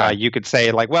 you could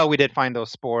say like, well, we did find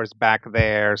those spores back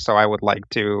there, so I would like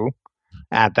to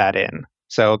add that in.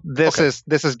 So this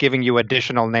is giving you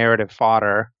additional narrative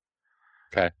fodder.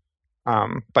 Okay.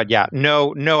 But yeah,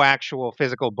 no actual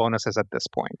physical bonuses at this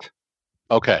point.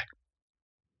 Okay.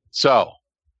 So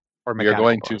we are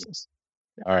going bonuses.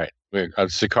 All right.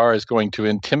 Sakar is going to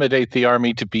intimidate the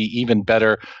army to be even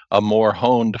better, a more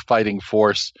honed fighting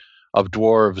force of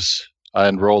dwarves,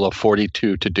 and roll a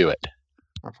 42 to do it.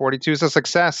 A 42 is a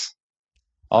success.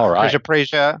 All right.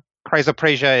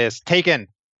 Chrysoprasia is taken.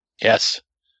 Yes.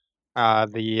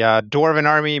 The Dwarven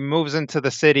army moves into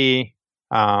the city.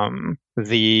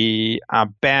 The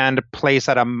band plays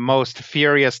at a most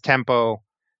furious tempo,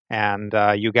 and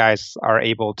you guys are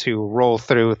able to roll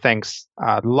through thanks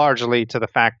largely to the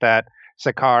fact that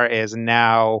Sakar is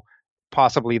now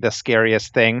possibly the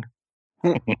scariest thing.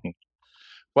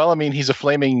 Well, I mean, he's a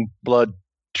flaming blood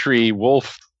tree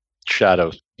wolf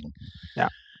shadow thing. Yeah.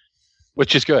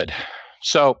 Which is good.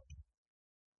 So,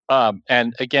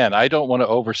 and again, I don't want to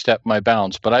overstep my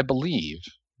bounds, but I believe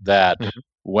that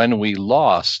when we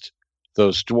lost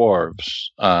those dwarves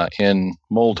in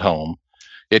Moldhome,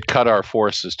 it cut our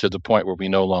forces to the point where we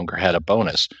no longer had a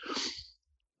bonus.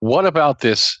 What about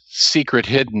this secret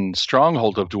hidden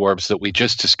stronghold of dwarves that we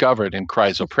just discovered in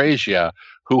Chrysoprasia,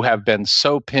 who have been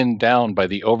so pinned down by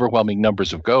the overwhelming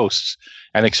numbers of ghosts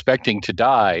and expecting to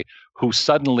die, who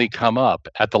suddenly come up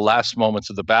at the last moments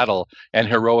of the battle and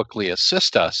heroically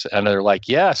assist us? And they're like,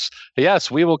 yes,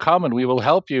 we will come and we will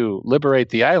help you liberate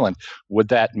the island. Would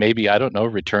that maybe, I don't know,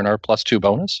 return our +2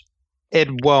 bonus? It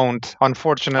won't,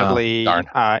 unfortunately. Darn.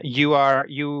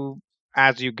 You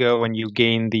as you go and you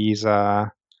gain these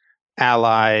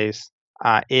allies,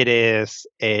 it is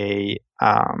a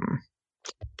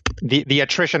the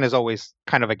attrition is always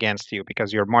kind of against you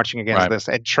because you're marching against this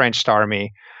entrenched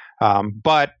army.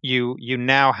 But you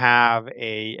now have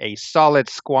a solid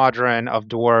squadron of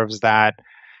dwarves that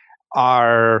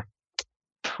are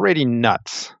pretty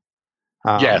nuts.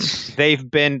 Yes,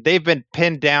 they've been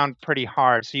in down pretty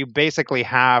hard. So you basically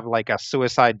have like a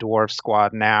suicide dwarf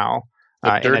squad now.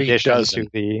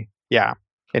 In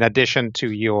addition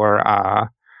to your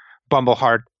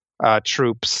Bumbleheart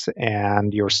troops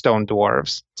and your stone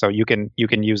dwarves. So you can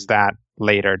use that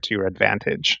later to your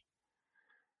advantage.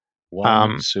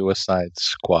 One suicide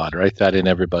squad. Write that in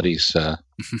everybody's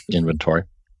inventory.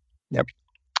 Yep.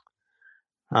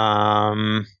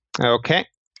 Okay.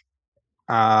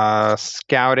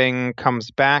 Scouting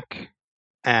comes back,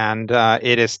 and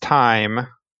it is time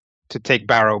to take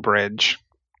Barrow Bridge.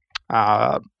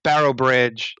 Barrow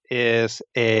Bridge is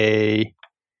a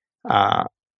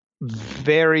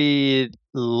very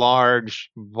large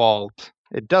vault.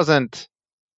 It doesn't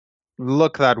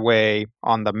look that way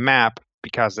on the map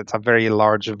because it's a very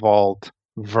large vault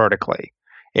vertically.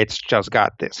 It's just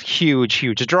got this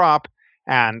huge drop,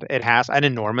 and it has an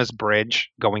enormous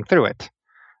bridge going through it.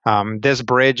 This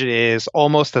bridge is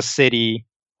almost a city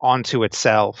onto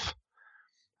itself,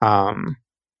 and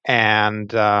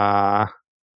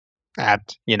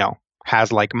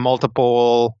has like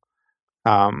multiple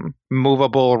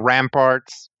movable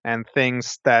ramparts and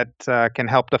things that can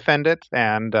help defend it.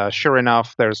 And sure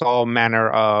enough, there's all manner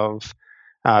of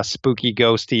spooky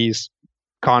ghosties,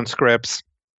 conscripts,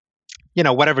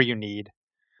 whatever you need,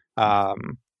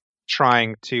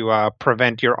 trying to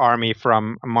prevent your army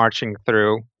from marching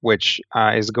through, which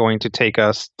is going to take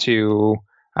us to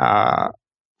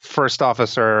First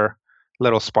Officer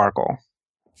Little Sparkle.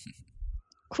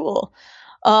 Cool.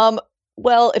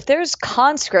 Well, if there's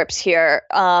conscripts here,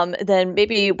 then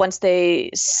maybe once they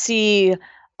see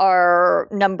our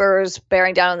numbers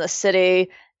bearing down on the city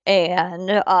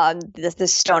and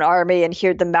this stone army and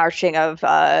hear the marching of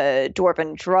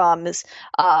dwarven drums,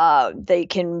 they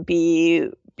can be,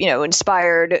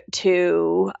 inspired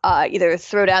to either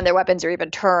throw down their weapons or even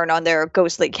turn on their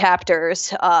ghostly captors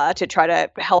to try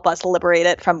to help us liberate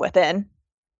it from within.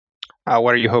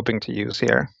 What are you hoping to use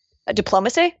here?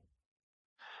 Diplomacy?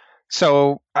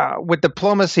 So with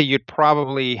diplomacy, you'd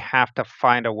probably have to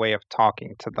find a way of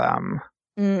talking to them.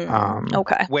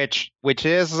 Okay. Which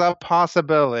is a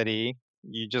possibility.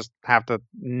 You just have to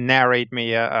narrate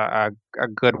me a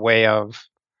good way of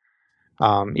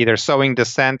either sowing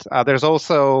dissent. There's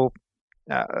also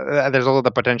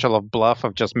the potential of bluff,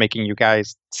 of just making you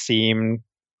guys seem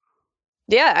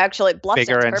actually, bluff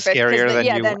bigger and perfect, scarier than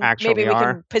you then actually maybe we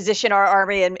can position our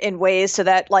army in ways so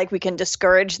that we can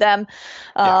discourage them.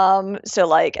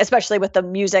 So especially with the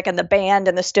music and the band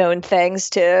and the stone things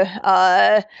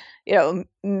to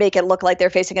make it look like they're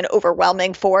facing an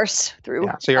overwhelming force through.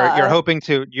 Yeah. So you're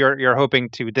hoping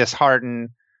to dishearten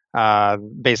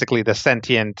basically the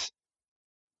sentient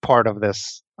part of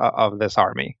this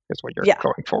army is what you're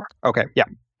going for. Okay. Yeah.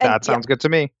 That sounds good to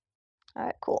me. All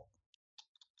right. Cool.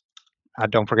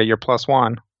 Don't forget your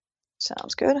 +1.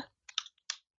 Sounds good.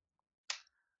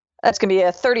 That's going to be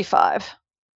a 35.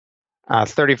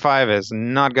 35 is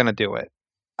not going to do it.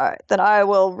 All right. Then I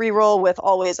will reroll with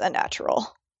always a natural.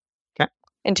 Okay.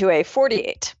 Into a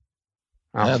 48.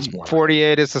 That's more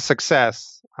 48 is a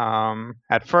success.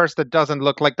 At first, it doesn't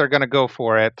look like they're going to go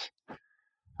for it.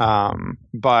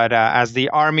 But as the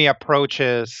army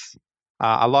approaches,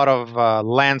 a lot of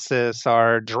lances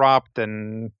are dropped,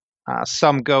 and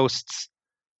some ghosts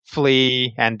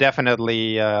flee, and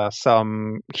definitely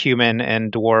some human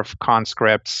and dwarf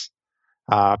conscripts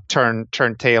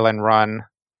turn tail and run,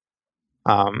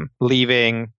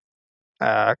 leaving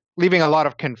a lot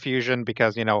of confusion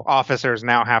because officers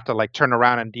now have to turn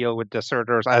around and deal with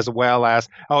deserters, as well as,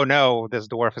 oh no, this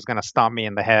dwarf is going to stomp me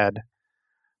in the head.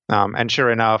 And sure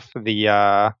enough,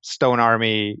 the stone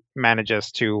army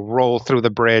manages to roll through the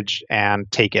bridge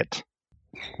and take it.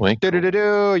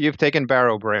 You've taken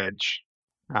Barrow Bridge.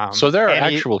 So there are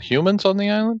actual humans on the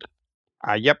island?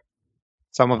 Yep.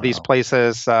 Some of these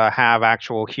places have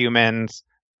actual humans.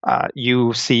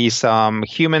 You see some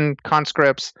human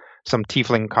conscripts, some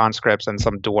tiefling conscripts, and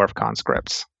some dwarf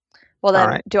conscripts. Well,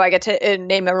 then, do I get to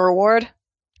name a reward?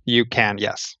 You can,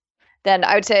 yes. Then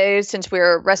I would say, since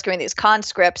we're rescuing these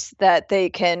conscripts, that they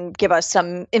can give us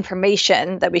some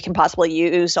information that we can possibly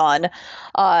use on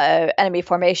enemy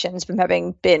formations from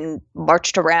having been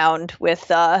marched around with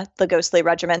the ghostly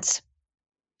regiments.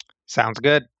 Sounds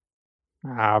good.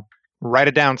 Write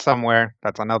it down somewhere.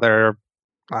 That's another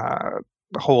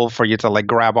hole for you to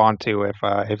grab onto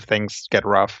if things get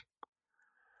rough.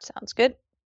 Sounds good.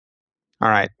 All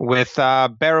right. With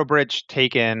Barrow Bridge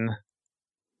taken,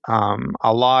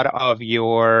 a lot of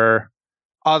your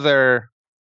other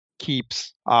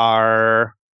keeps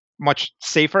are much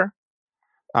safer.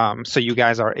 So you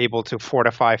guys are able to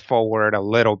fortify forward a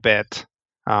little bit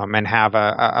and have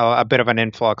a bit of an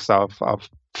influx of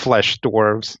flesh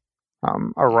dwarves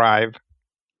arrive.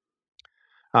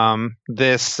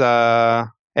 This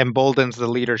emboldens the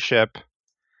leadership,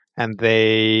 and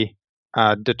they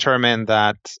determine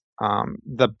that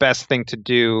the best thing to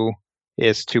do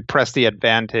is to press the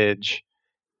advantage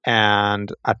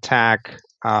and attack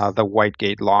the white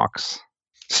gate locks.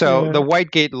 So the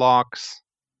white gate locks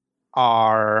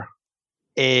are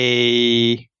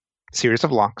a series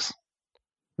of locks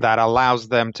that allows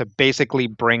them to basically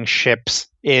bring ships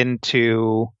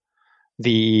into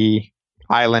the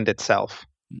island itself.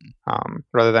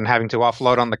 Rather than having to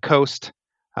offload on the coast,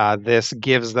 this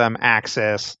gives them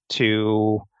access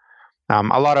to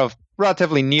a lot of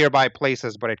relatively nearby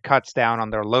places, but it cuts down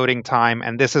on their loading time,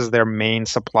 and this is their main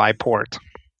supply port.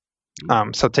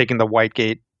 So taking the white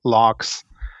gate locks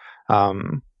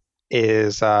will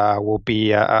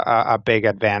be a big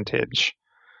advantage.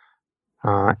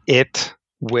 It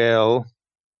will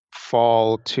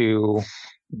fall to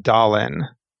Dalin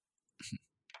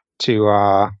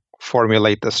to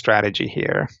formulate the strategy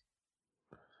here.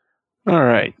 All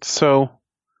right. So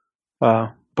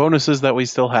bonuses that we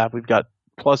still have. We've got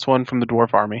 +1 from the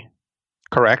dwarf army.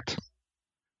 Correct.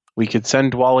 We could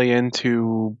send Dwali in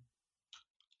to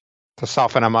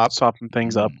soften them up, soften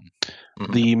things up.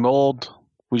 The mold,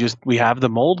 we have the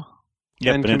mold.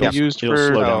 Yeah, and but can be used for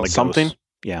slow down the something. ghosts.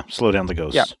 Yeah, slow down the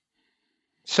ghosts. Yeah.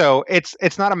 So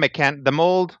it's not a the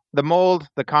mold,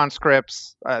 the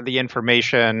conscripts, the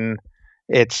information.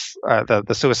 It's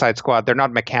the Suicide Squad. They're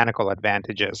not mechanical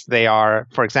advantages. They are,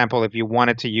 for example, if you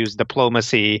wanted to use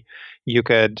diplomacy, you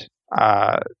could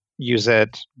use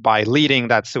it by leading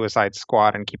that Suicide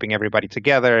Squad and keeping everybody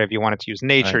together. If you wanted to use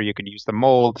nature, you could use the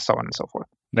mold, so on and so forth.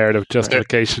 Narrative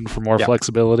justification for more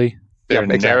flexibility. They're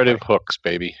narrative hooks,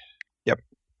 baby. Yep.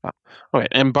 Okay,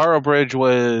 and Barrow Bridge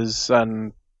was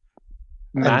and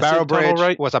Barrow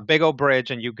Bridge was a big old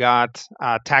bridge, and you got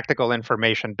tactical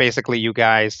information. Basically, you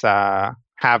guys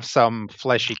have some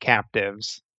fleshy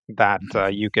captives that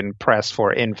you can press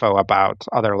for info about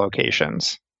other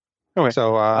locations. Okay.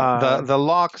 So the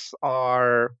locks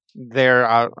are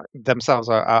themselves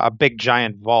a big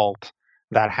giant vault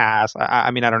that has.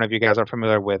 I mean, I don't know if you guys are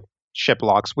familiar with ship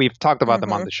locks. We've talked about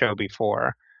them on the show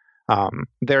before.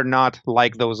 They're not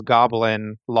like those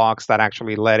goblin locks that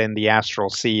actually let in the astral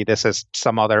sea. This is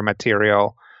some other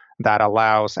material that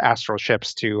allows astral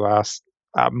ships to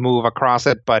move across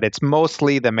it, but it's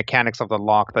mostly the mechanics of the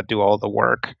lock that do all the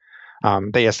work.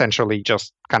 They essentially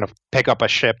just kind of pick up a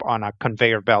ship on a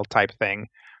conveyor belt type thing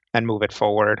and move it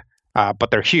forward.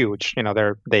 But they're huge. You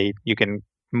know, you can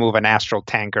move an astral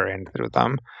tanker in through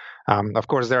them. Of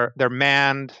course, they're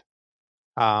manned.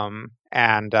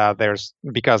 And there's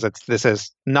because this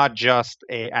is not just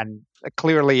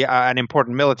clearly an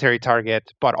important military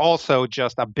target, but also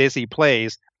just a busy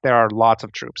place. There are lots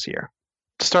of troops here.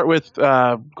 To start with,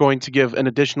 going to give an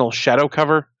additional shadow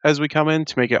cover as we come in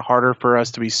to make it harder for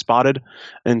us to be spotted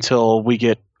until we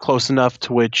get close enough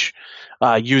to which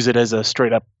use it as a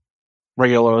straight up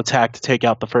regular attack to take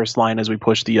out the first line as we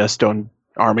push the stone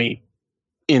army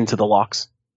into the locks.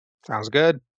 Sounds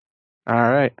good. All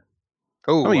right.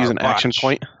 Oh, I'm going to use an action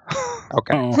point.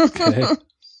 Okay. Oh, okay.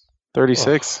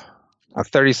 36. A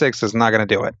 36 is not going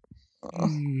to do it.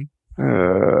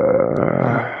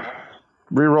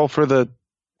 Reroll for the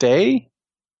day?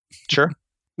 Sure.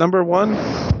 Number 1.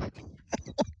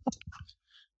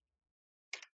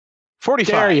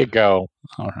 45. There you go.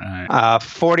 All right.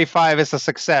 45 is a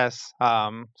success.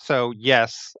 So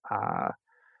yes,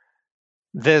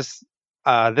 this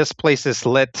place is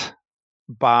lit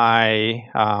by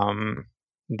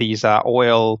these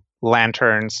oil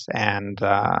lanterns, and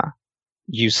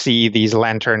you see these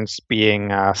lanterns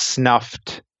being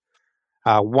snuffed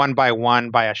one by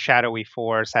one by a shadowy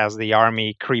force as the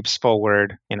army creeps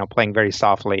forward, playing very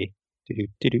softly.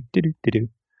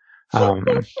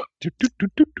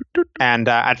 And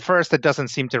at first it doesn't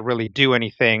seem to really do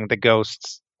anything. The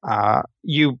ghosts,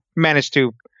 you manage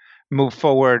to move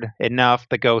forward enough.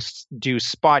 The ghosts do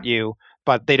spot you,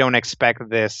 but they don't expect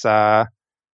this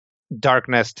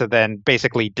darkness to then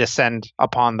basically descend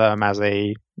upon them as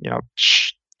a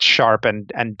sharp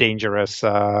and dangerous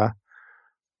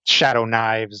shadow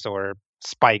knives or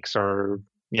spikes or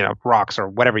rocks or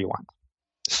whatever you want.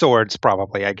 Swords,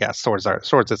 probably. I guess swords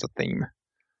is a theme.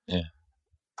 Yeah.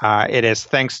 It is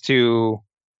thanks to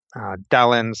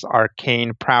Dalin's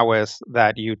arcane prowess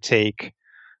that you take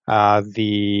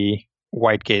the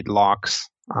white gate locks.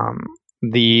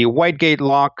 The white gate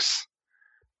locks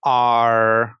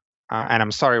are, and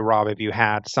I'm sorry, Rob, if you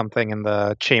had something in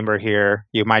the chamber here,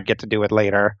 you might get to do it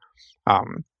later.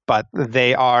 But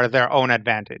they are their own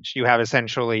advantage. You have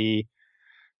essentially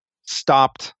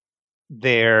stopped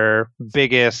their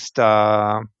biggest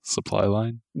supply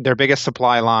line.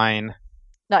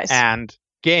 Nice. And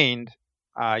gained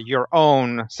your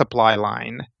own supply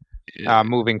line.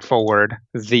 moving forward.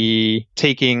 The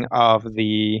taking of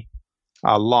the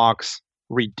locks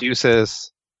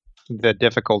reduces the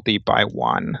difficulty by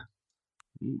 1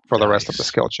 for the rest of the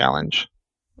skill challenge.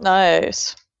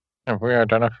 Nice. Have we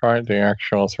identified the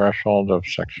actual threshold of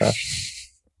success?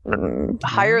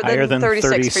 Higher than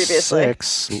 36 previously.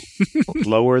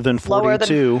 Lower than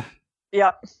 42.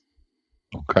 Yep.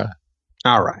 Okay.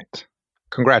 All right.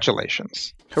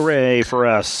 Congratulations. Hooray for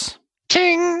us.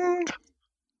 Ting!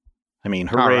 I mean,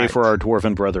 hooray for our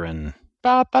dwarven brethren.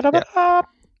 Yeah.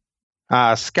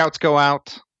 Scouts go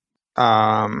out.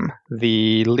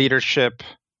 The leadership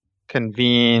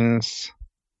convenes.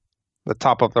 The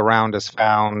top of the round is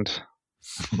found.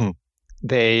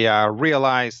 They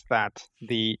realize that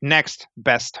the next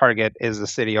best target is the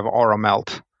city of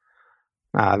Oromelt,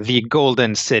 the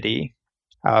Golden City,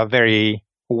 a very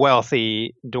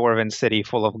wealthy dwarven city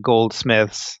full of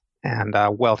goldsmiths and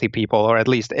wealthy people, or at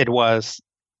least it was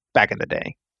back in the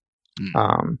day.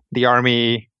 The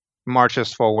army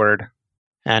marches forward,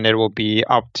 and it will be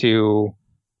up to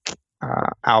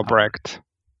Albrecht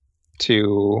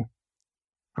to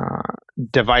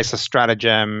devise a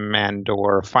stratagem and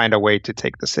or find a way to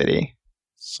take the city.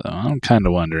 So I'm kind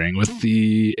of wondering, with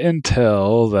the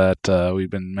intel that we've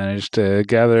been managed to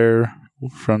gather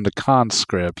from the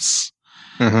conscripts,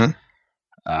 could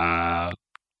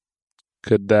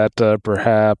that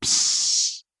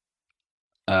perhaps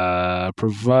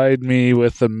provide me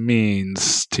with the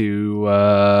means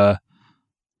to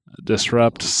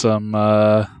disrupt some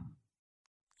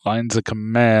lines of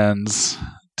commands,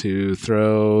 to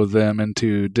throw them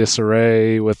into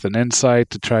disarray with an insight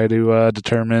to try to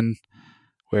determine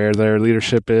where their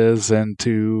leadership is and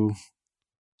to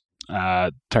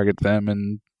target them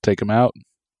and take them out?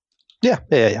 Yeah,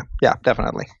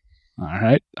 definitely. All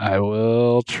right, I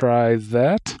will try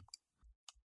that.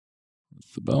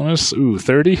 With the bonus,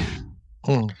 30.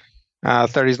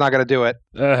 30's not going to do it.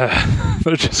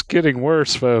 They're just getting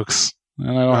worse, folks.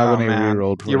 And I don't have any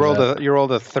rerolled. You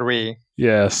rolled a 3.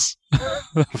 Yes.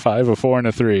 5, a 4, and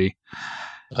a 3.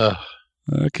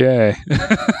 Okay.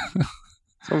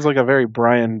 Sounds like a very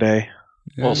Brian day.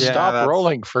 Well, stop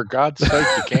rolling, for God's sake.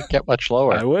 You can't get much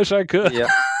lower. I wish I could. Yeah.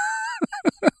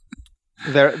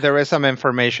 There is some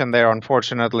information there.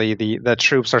 Unfortunately, the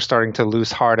troops are starting to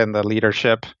lose heart in the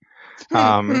leadership.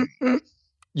 You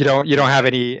don't have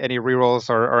any rerolls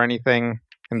or anything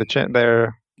in the chat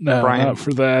there, no, Brian? Not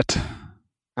for that.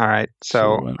 All right.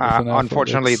 So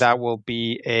unfortunately, that will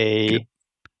be a.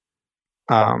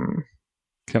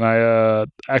 Can I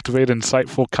activate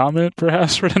insightful comment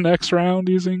perhaps for the next round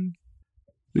using?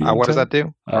 What does that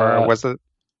do? Or was it?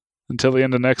 Until the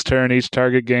end of next turn, each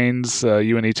target gains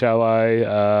you and each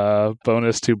ally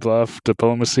bonus to bluff,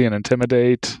 diplomacy, and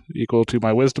intimidate equal to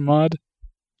my wisdom mod.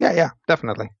 Yeah,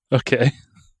 definitely. Okay,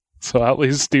 so I'll at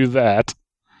least do that.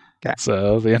 Okay.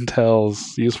 So the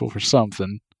intel's useful for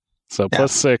something. So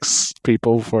plus 6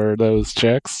 people for those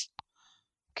checks.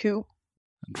 Cool.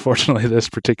 Unfortunately, this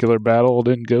particular battle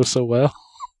didn't go so well.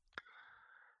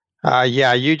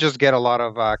 You just get a lot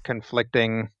of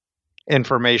conflicting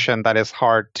information that is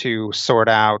hard to sort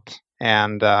out,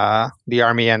 and the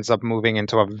army ends up moving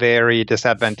into a very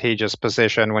disadvantageous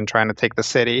position when trying to take the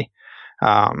city.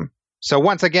 So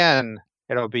once again,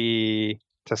 it'll be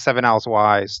to Seven Owls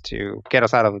Wise to get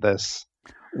us out of this.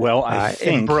 Well, I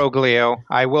think imbroglio.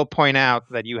 I will point out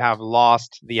that you have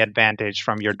lost the advantage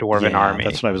from your dwarven army.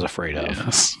 That's what I was afraid of.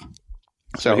 Yes.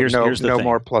 So here's the thing.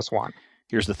 More +1.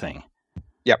 Here's the thing.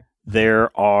 Yep.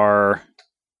 There are,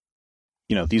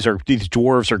 these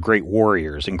dwarves are great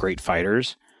warriors and great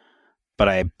fighters, but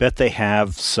I bet they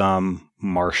have some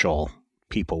martial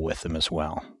people with them as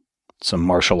well, some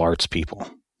martial arts people.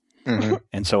 Mm-hmm.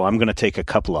 And so I'm going to take a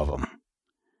couple of them,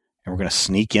 and we're going to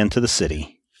sneak into the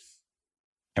city.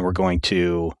 And we're going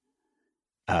to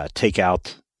take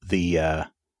out the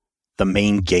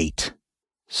main gate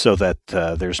so that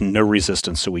there's no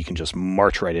resistance, so we can just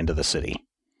march right into the city.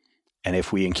 And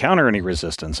if we encounter any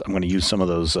resistance, I'm going to use some of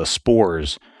those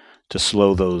spores to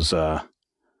slow those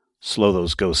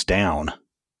ghosts down,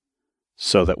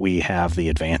 so that we have the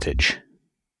advantage.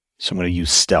 So I'm going to use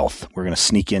stealth. We're going to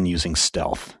sneak in using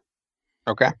stealth.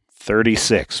 Okay.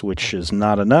 36, which is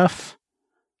not enough.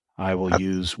 I will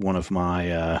use one of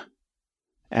my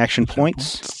action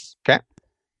points. Okay.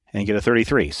 And get a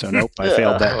 33. So nope, I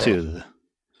failed that too.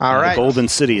 All right. The Golden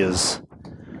City is...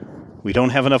 We don't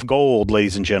have enough gold,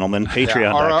 ladies and gentlemen.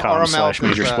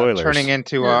 Patreon.com/Major Spoilers. Turning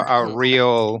into a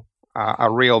real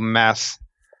mess.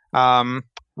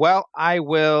 Well, I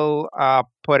will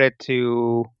put it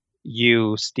to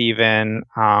you, Stephen.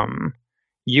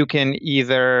 You can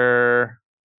either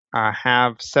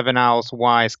have Seven Owls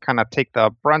Wise kind of take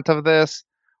the brunt of this,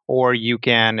 or you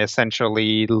can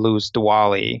essentially lose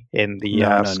Dwali in the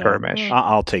skirmish. No.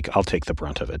 I'll take the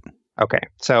brunt of it. Okay,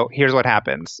 so here's what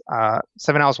happens.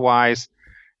 Seven Owls Wise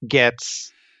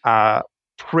gets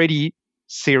pretty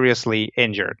seriously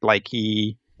injured. Like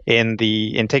in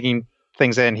taking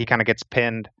things in, he kind of gets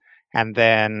pinned, and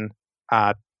then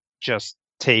just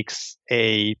takes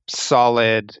a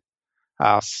solid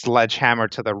sledgehammer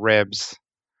to the ribs.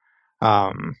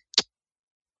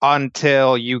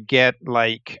 Until you get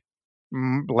like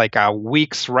a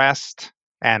week's rest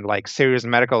and like serious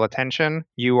medical attention,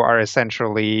 you are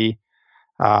essentially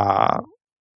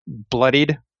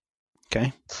bloodied.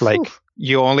 Okay. Like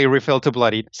you only refill to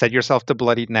bloodied. Set yourself to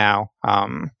bloodied now.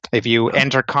 If you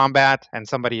enter combat and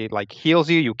somebody like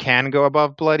heals you, you can go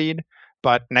above bloodied.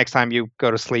 But next time you go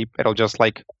to sleep, it'll just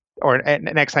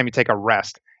next time you take a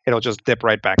rest, it'll just dip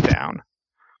right back down.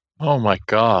 Oh my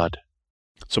God.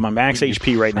 So my max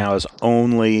HP right now is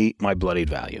only my bloodied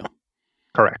value.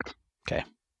 Correct. Okay.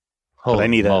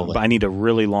 Holy but I need a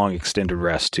really long extended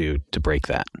rest to break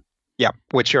that. Yeah,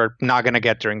 which you're not going to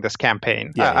get during this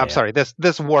campaign. I'm sorry,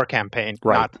 this war campaign.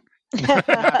 Right.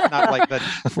 Not like the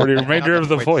for the remainder of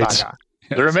the Void Saga.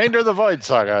 The remainder of the Void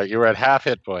Saga, you were at half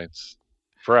hit points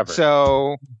forever.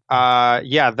 So,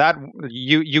 that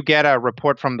you get a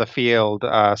report from the field,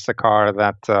 Sakar,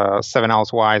 that Seven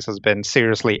Owls Wise has been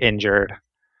seriously injured,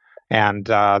 and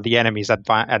the enemy's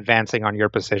advancing on your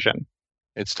position.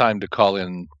 It's time to call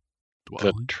in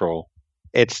the troll.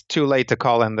 It's too late to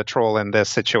call in the troll in this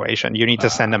situation. You need to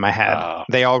send them ahead.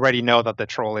 They already know that the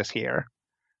troll is here.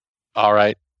 All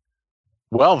right.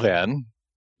 Well, then,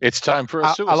 it's time for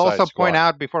a suicide I'll also squad. point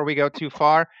out, before we go too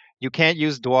far, you can't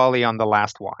use Dwali on the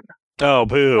last one. Oh,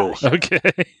 boo. Okay.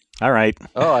 All right.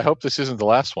 Oh, I hope this isn't the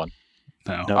last one.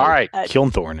 No. All right.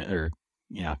 Kilnthrone.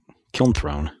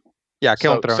 Kilnthrone. Yeah,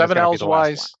 Kilnthrone. Seven Owls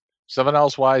Wise. Seven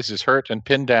Owls Wise is hurt and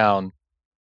pinned down.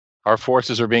 Our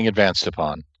forces are being advanced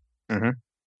upon. Mm-hmm.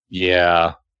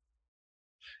 Yeah.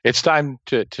 It's time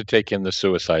to take in the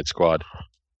suicide squad.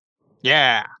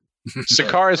 Yeah.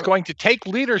 Sakar is going to take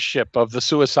leadership of the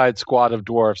suicide squad of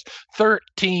dwarves.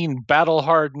 13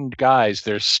 battle-hardened guys.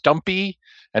 There's Stumpy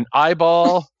and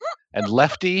Eyeball and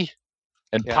Lefty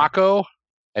and Paco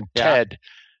and Ted.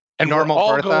 And Normal we're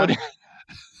all Bertha. going...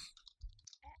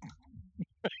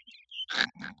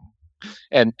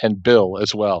 and Bill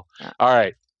as well. Yeah. All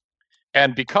right.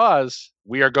 And because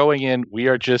we are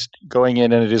just going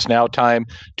in, and it is now time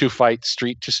to fight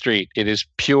street to street. It is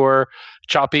pure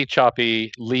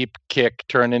choppy, leap, kick,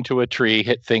 turn into a tree,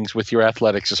 hit things with your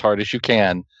athletics as hard as you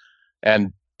can,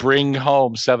 and bring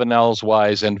home Seven Owls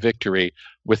Wise and victory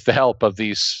with the help of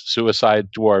these suicide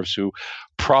dwarves who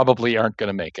probably aren't going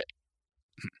to make it.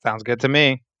 Sounds good to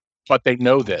me. But they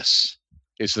know this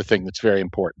is the thing that's very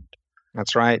important.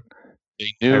 That's right.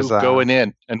 They knew going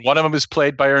in. And one of them is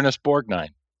played by Ernest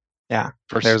Borgnine. Yeah.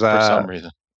 For some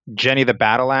reason. Jenny the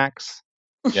Battle Axe.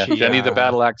 Yeah, Jenny the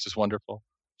Battle Axe is wonderful.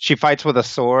 She fights with a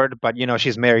sword, but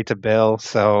she's married to Bill,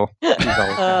 so she's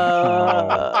always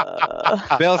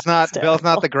Bill's not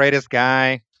the greatest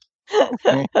guy. It's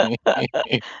one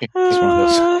of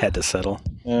those had to settle.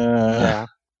 Yeah.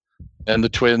 And the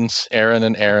twins, Aaron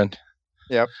and Aaron.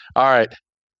 Yep. All right.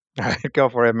 Go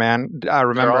for it, man.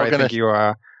 Remember, I think you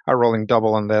are rolling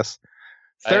double on this.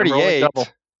 38.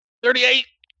 38.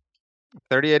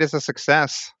 38 is a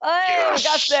success. Oh, we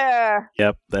got there.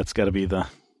 Yep, that's got to be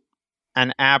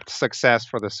an apt success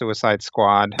for the Suicide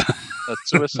Squad. The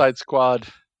Suicide Squad.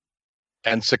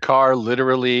 And Sakar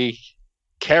literally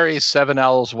carries Seven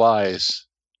Owls Wise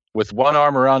with one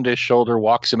arm around his shoulder,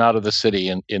 walks him out of the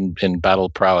city in battle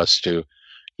prowess to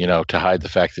hide the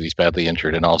fact that he's badly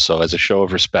injured, and also as a show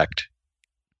of respect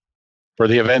for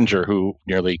the Avenger who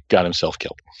nearly got himself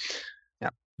killed.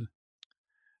 Yeah.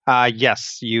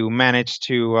 Yes, you managed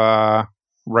to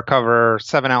recover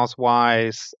Seven Owls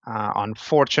Wise.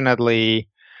 Unfortunately,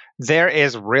 there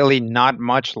is really not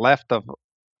much left of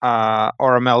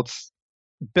Oramel's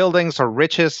buildings or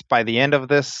riches by the end of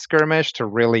this skirmish to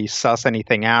really suss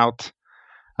anything out,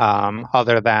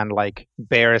 other than like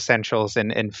bare essentials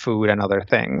in food and other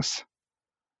things.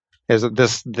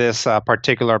 This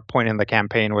particular point in the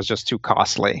campaign was just too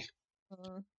costly.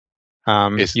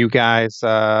 You guys.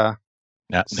 Now,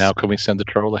 can we send the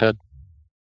troll ahead?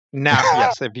 Now,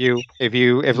 yes.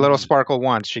 If Little Sparkle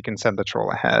wants, she can send the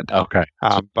troll ahead. Okay.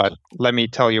 But let me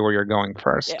tell you where you're going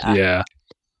first. Yeah.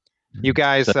 You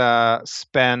guys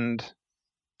spend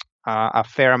a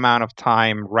fair amount of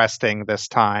time resting this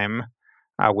time,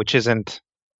 which isn't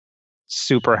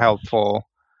super helpful.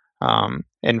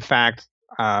 In fact,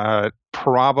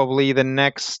 probably the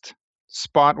next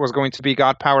spot was going to be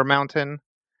God Power Mountain,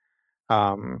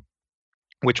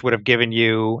 which would have given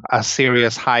you a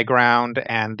serious high ground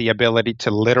and the ability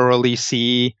to literally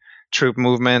see troop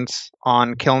movements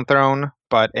on Kiln Throne.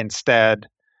 But instead,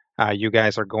 you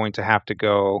guys are going to have to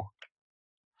go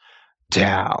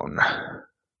down.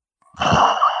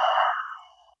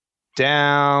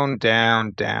 Down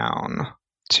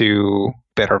to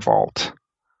Bitter Vault.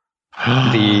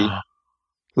 The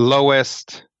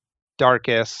lowest,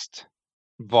 darkest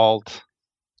vault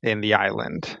in the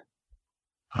island.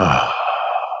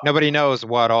 Nobody knows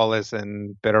what all is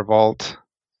in Bitter Vault,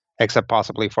 except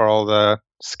possibly for all the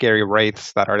scary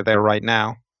wraiths that are there right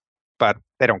now. But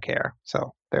they don't care,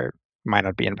 so they might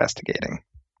not be investigating.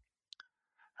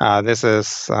 This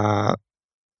is...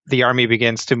 the army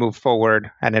begins to move forward,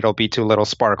 and it'll be too little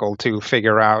Sparkle to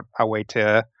figure out a way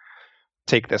to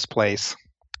take this place.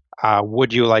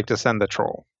 Would you like to send the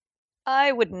troll?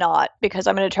 I would not, because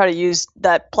I'm going to try to use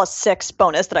that +6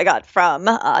 bonus that I got from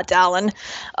Dallin.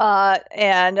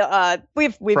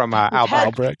 We've from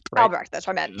Albrecht. Right? Albrecht, that's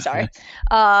what I meant. Sorry.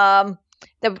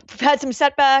 We've had some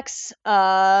setbacks.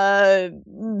 The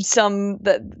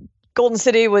Golden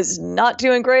City was not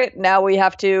doing great. Now we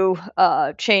have to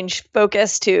change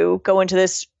focus to go into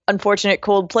this unfortunate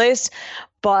cold place.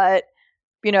 But,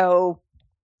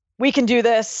 we can do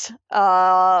this.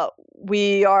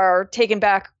 We are taking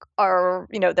back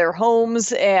their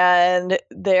homes, and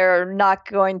they're not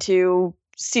going to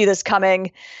see this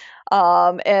coming.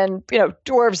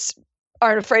 Dwarves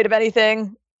aren't afraid of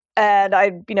anything. And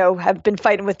I, have been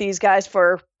fighting with these guys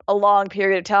for a long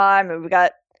period of time, and we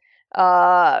got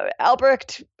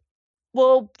Albrecht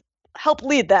will help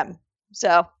lead them.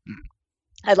 So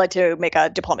I'd like to make a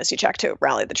diplomacy check to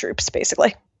rally the troops,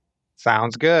 basically.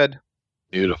 Sounds good.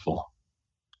 Beautiful.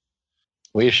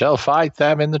 We shall fight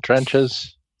them in the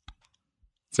trenches.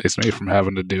 Saves me from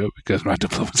having to do it because my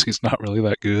diplomacy's not really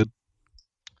that good.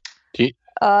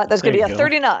 That's going to be a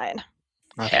 39.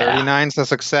 39's a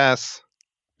success.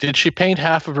 Did she paint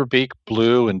half of her beak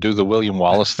blue and do the William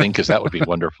Wallace thing? Because that would be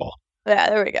wonderful. Yeah,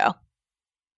 there we go.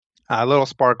 Little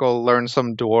Sparkle learns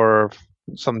some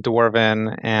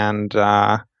Dwarven, and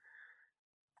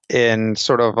in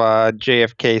sort of a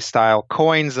JFK style,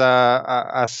 coins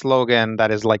a slogan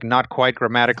that is like not quite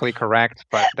grammatically correct,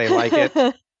 but they like it,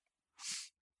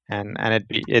 and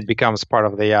it becomes part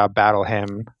of the battle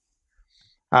hymn.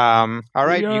 All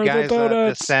right, you guys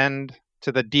descend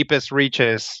to the deepest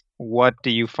reaches. What do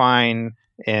you find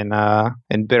in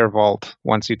Bitter Vault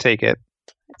once you take it?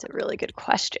 That's a really good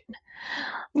question.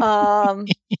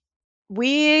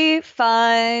 We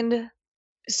find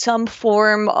some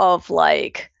form of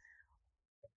like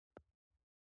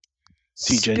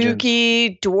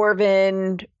spooky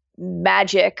dwarven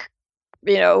magic,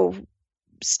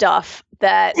 stuff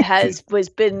that has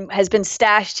been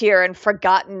stashed here and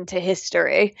forgotten to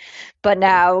history, but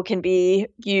now can be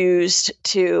used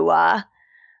to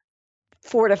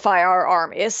fortify our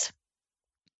armies.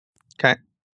 Okay.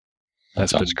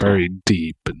 That's been buried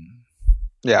deep. And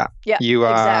yeah,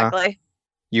 exactly.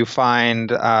 You find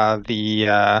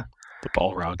the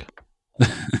Balrog.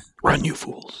 Run, you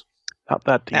fools! Not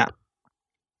that deep.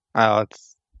 Yeah.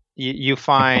 You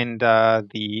find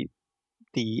the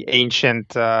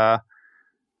ancient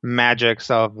magics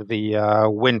of the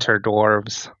winter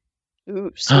dwarves.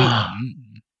 Ooh, sweet.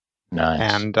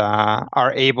 Nice. And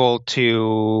are able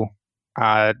to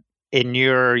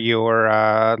inure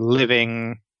your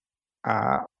living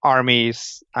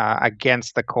armies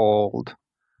against the cold,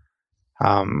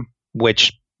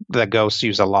 which the ghosts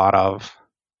use a lot of,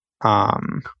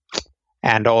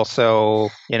 and also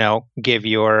give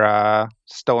your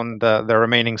the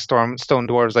remaining stone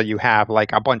dwarves that you have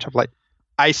like a bunch of like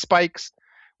ice spikes,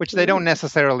 which they don't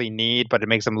necessarily need, but it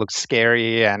makes them look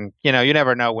scary, and you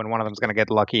never know when one of them is going to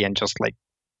get lucky and just like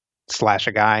slash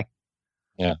a guy.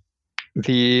 Yeah.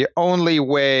 The only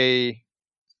way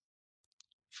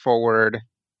forward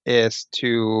is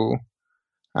to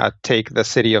take the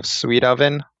city of Sweet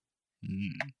Oven,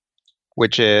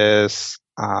 which is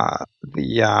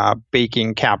the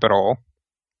baking capital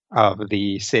of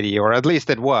the city, or at least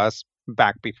it was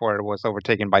back before it was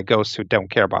overtaken by ghosts who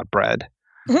don't care about bread.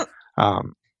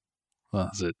 Well,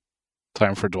 is it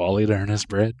time for Dwally to earn his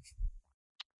bread?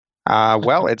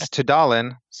 Well, it's to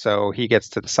Dallin, so he gets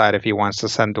to decide if he wants to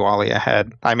send Dwally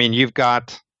ahead. I mean, you've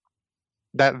got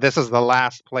that. This is the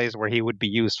last place where he would be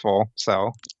useful.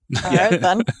 So, all right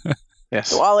then.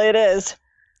 Yes, Dwally it is.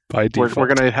 By default. We're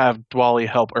going to have Dwally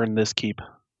help earn this keep.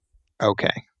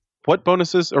 Okay. What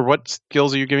bonuses or what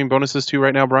skills are you giving bonuses to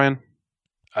right now, Brian?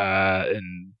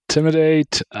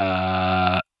 Intimidate,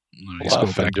 Let me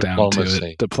scroll back down to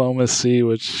it. Diplomacy,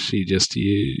 which she just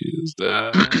used.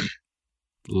 Bluff.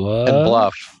 And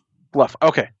bluff. Bluff.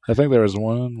 Okay. I think there was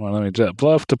one. Well, let me just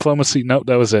bluff, diplomacy. Nope,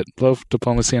 that was it. Bluff,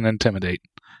 diplomacy, and intimidate.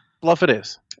 Bluff it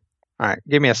is. All right,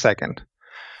 give me a second.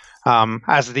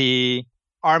 As the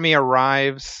army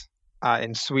arrives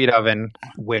in Sweet Oven,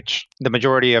 which the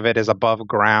majority of it is above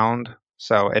ground,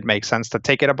 so it makes sense to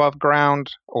take it above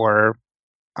ground or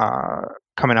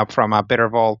coming up from a bitter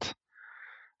vault.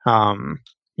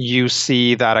 You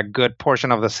see that a good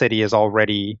portion of the city is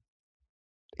already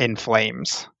in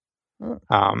flames,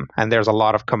 and there's a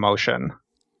lot of commotion.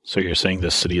 So you're saying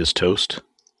this city is toast?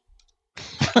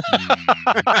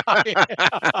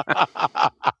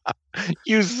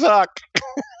 You suck.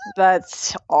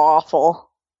 That's awful.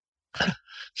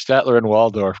 Statler and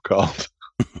Waldorf called.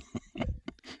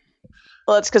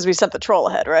 Well, that's because we sent the troll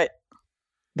ahead, right?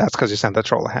 That's because you sent the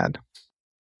troll ahead.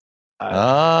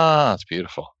 That's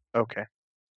beautiful. Okay.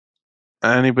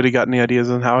 Anybody got any ideas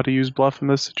on how to use bluff in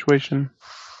this situation?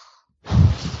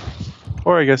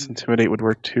 Or I guess intimidate would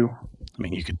work too. I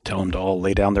mean, you could tell them to all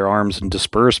lay down their arms and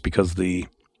disperse because the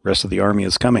rest of the army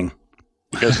is coming.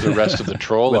 Because the rest of the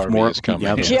troll army is coming.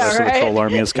 Yeah, the rest of the troll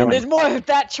army is coming. There's more of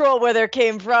that troll where there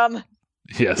came from.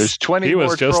 Yes. There's 20 he more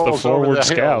was just the forward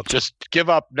scout. Just give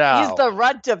up now. He's the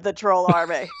runt of the troll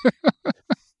army.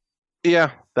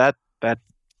 Yeah, that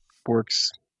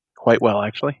works quite well,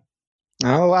 actually.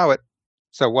 I'll allow it.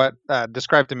 So what,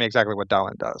 describe to me exactly what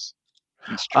Dalin does.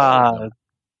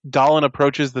 Dalin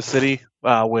approaches the city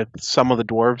with some of the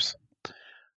dwarves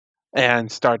and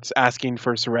starts asking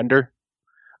for surrender.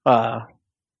 That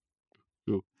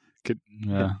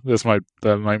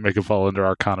might make it fall under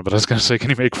Arcana, but I was going to say, can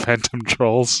you make phantom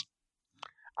trolls?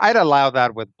 I'd allow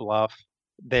that with bluff.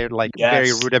 They're like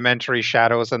very rudimentary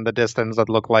shadows in the distance that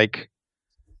look like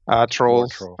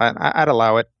trolls. I'd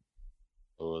allow it.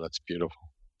 Oh, that's beautiful.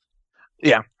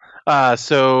 Yeah.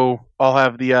 So I'll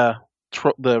have the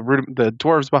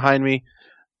dwarves behind me,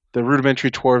 the rudimentary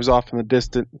dwarves off in the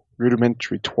distance.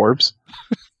 Rudimentary dwarves.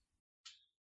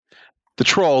 The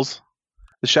trolls,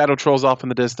 the shadow trolls off in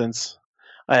the distance,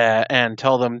 and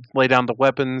tell them, lay down the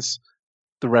weapons.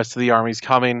 The rest of the army's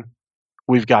coming.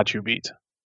 We've got you beat.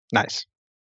 Nice.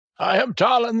 I am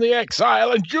Talon the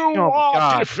Exile, and you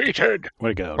are defeated.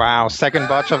 Way to go. Wow, second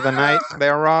botch of the night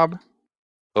there, Rob.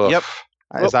 Oof. Yep.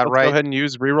 Is that right? Go ahead and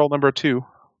use reroll number 2.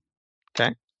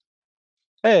 Okay.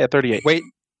 Hey, at 38. Wait.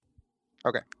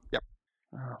 Okay. Yep.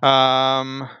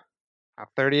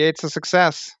 38's a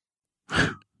success.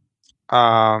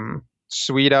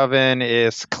 Sweet Oven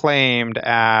is claimed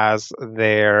as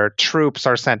their troops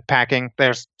are sent packing.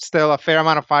 There's still a fair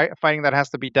amount of fighting that has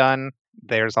to be done.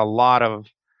 There's a lot of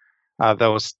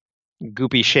those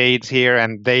goopy shades here,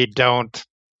 and they don't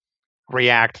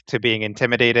react to being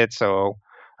intimidated. So,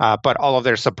 but all of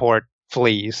their support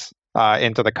flees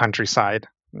into the countryside.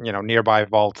 You know, nearby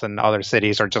vaults and other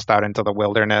cities, or just out into the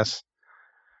wilderness.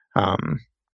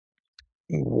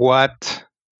 What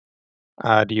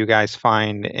do you guys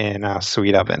find in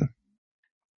Sweet Oven?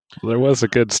 Well, there was a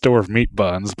good store of meat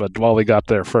buns, but Wally got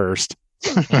there first.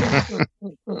 I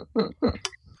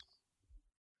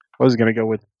was going to go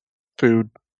with food.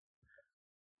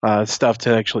 Stuff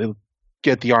to actually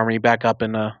get the army back up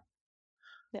and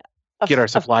get our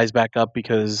supplies back up,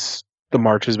 because the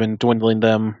march has been dwindling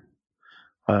them.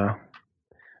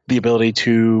 The ability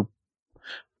to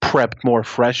prep more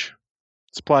fresh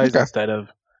supplies instead of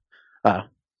we'll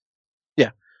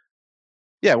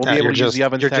be able to use the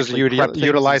ovens. You're just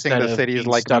utilizing the cities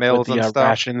like mills and stuff.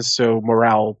 Rations, so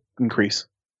morale increase.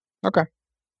 Okay,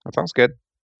 that sounds good.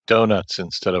 Donuts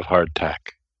instead of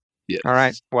hardtack. Yeah. All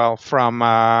right. Well, from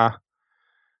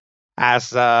as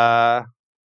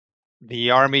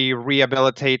the army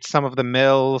rehabilitates some of the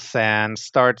mills and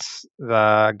gets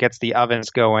the ovens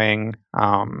going,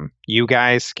 you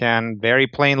guys can very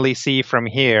plainly see from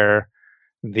here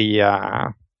the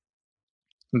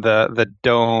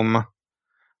dome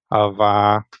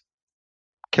of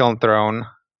Kiln Throne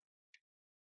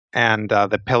and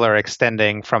the pillar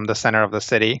extending from the center of the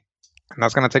city. And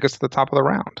that's going to take us to the top of the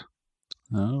round.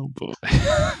 Oh, boy.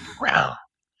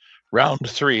 Round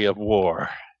 3 of war.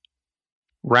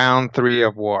 Round 3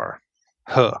 of war.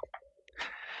 Huh.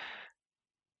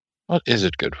 What is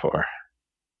it good for?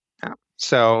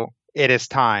 So it is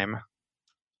time.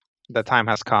 The time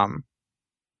has come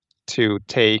to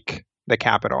take the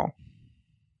capital,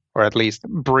 or at least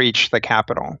breach the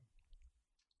capital.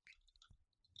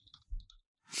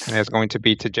 And it's going to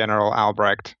be to General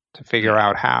Albrecht to figure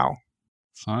out how.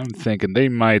 So I'm thinking they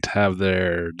might have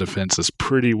their defenses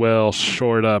pretty well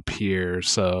shored up here,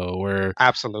 so we're...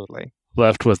 Absolutely.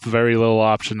 left with very little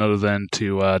option other than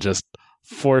to just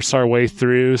force our way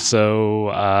through. So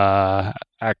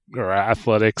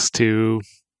athletics to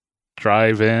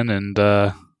drive in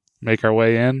and make our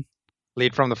way in.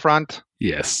 Lead from the front?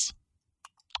 Yes.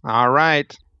 All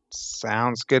right.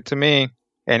 Sounds good to me.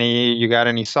 You got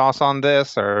any sauce on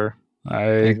this, or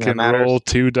I can roll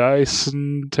 2 dice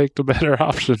and take the better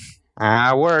option.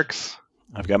 Works.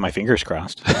 I've got my fingers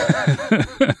crossed.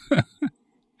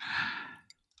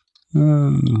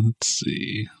 Let's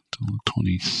see.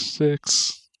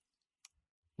 26.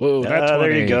 Whoa, that's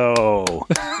there you go.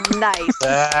 Nice.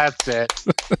 That's it.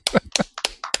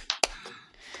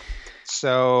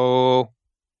 So,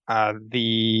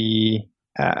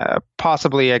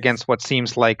 possibly against what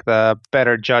seems like the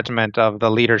better judgment of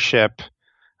the leadership,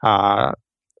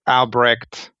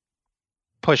 Albrecht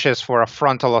pushes for a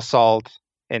frontal assault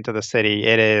into the city.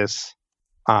 It is,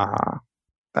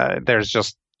 there's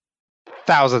just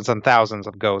thousands and thousands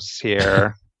of ghosts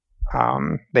here.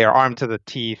 They are armed to the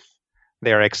teeth.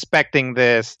 They are expecting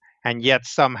this, and yet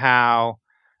somehow,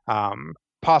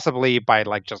 possibly by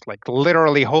just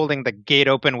literally holding the gate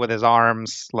open with his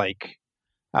arms,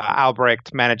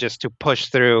 Albrecht manages to push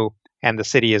through, and the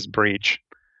city is breached.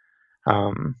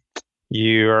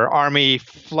 Your army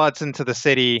floods into the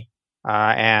city,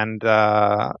 and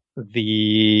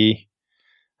the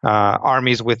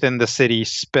armies within the city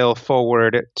spill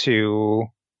forward to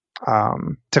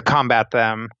combat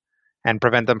them and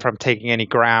prevent them from taking any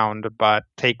ground. But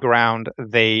take ground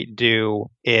they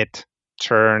do. It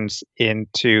turns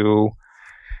into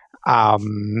a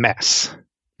mess.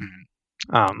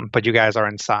 But you guys are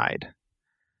inside.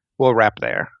 We'll wrap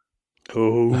there.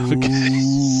 Oh,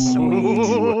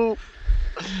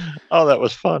 Oh, that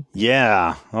was fun.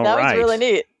 yeah. All That right. was really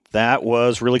neat. That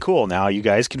was really cool. Now you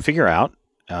guys can figure out.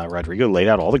 Rodrigo laid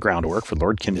out all the groundwork for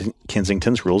Lord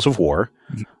Kensington's rules of war.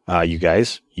 You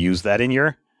guys use that in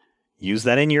your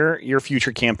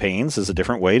future campaigns as a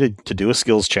different way to do a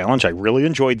skills challenge. I really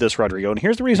enjoyed this, Rodrigo, and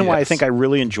here's the reason why I think I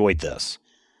really enjoyed this.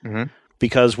 Mm-hmm.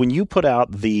 Because when you put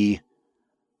out the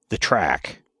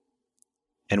track,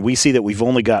 and we see that we've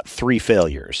only got 3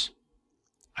 failures,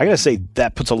 I gotta say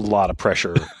that puts a lot of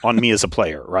pressure on me as a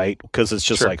player, right? Because it's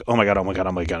just like, oh my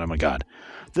god.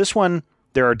 This one,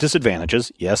 there are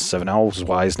disadvantages. Yes, Seven Owls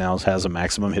Wise now has a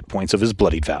maximum hit points of his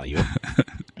bloodied value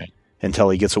until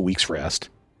he gets a week's rest,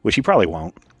 which he probably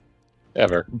won't.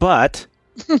 Ever. But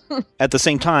at the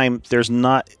same time,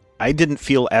 I didn't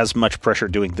feel as much pressure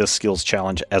doing this skills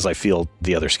challenge as I feel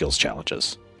the other skills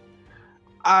challenges.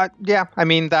 Yeah, I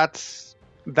mean, that's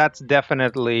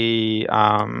definitely...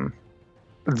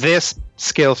 this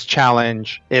skills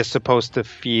challenge is supposed to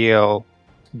feel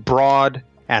broad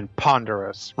and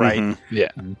ponderous, right? Mm-hmm. Yeah.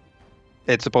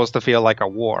 It's supposed to feel like a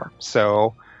war.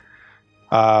 So,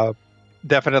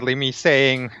 definitely me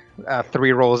saying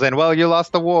 3 rolls in, well, you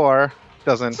lost the war,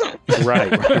 doesn't...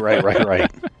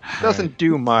 Right. Doesn't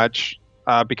do much,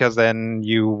 because then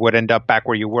you would end up back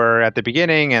where you were at the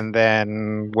beginning, and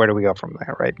then where do we go from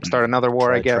there, right? Start another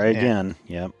war, I guess. Try again,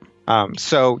 yep.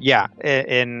 So, yeah,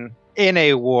 in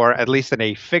a war, at least in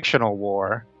a fictional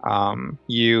war,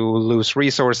 you lose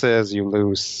resources, you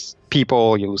lose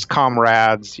people, you lose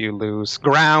comrades, you lose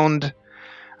ground,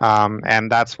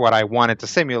 and that's what I wanted to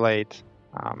simulate.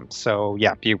 So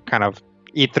yeah, you kind of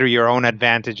eat through your own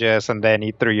advantages and then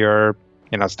eat through your,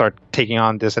 start taking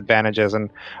on disadvantages. And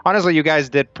honestly, you guys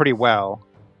did pretty well.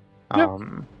 Yep.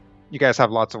 You guys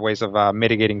have lots of ways of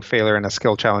mitigating failure in a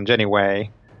skill challenge anyway.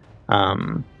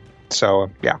 So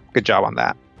yeah, good job on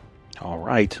that. All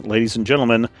right, ladies and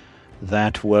gentlemen,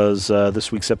 that was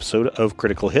this week's episode of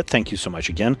Critical Hit. Thank you so much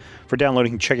again for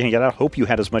downloading and checking it out. Hope you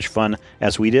had as much fun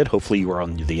as we did. Hopefully you were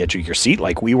on the edge of your seat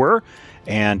like we were.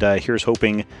 And here's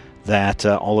hoping that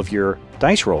all of your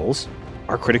dice rolls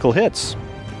are critical hits.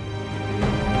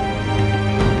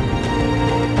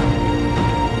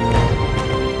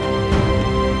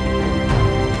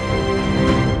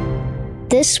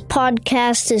 This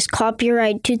podcast is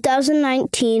copyright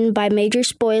 2019 by Major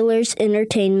Spoilers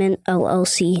Entertainment,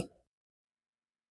 LLC.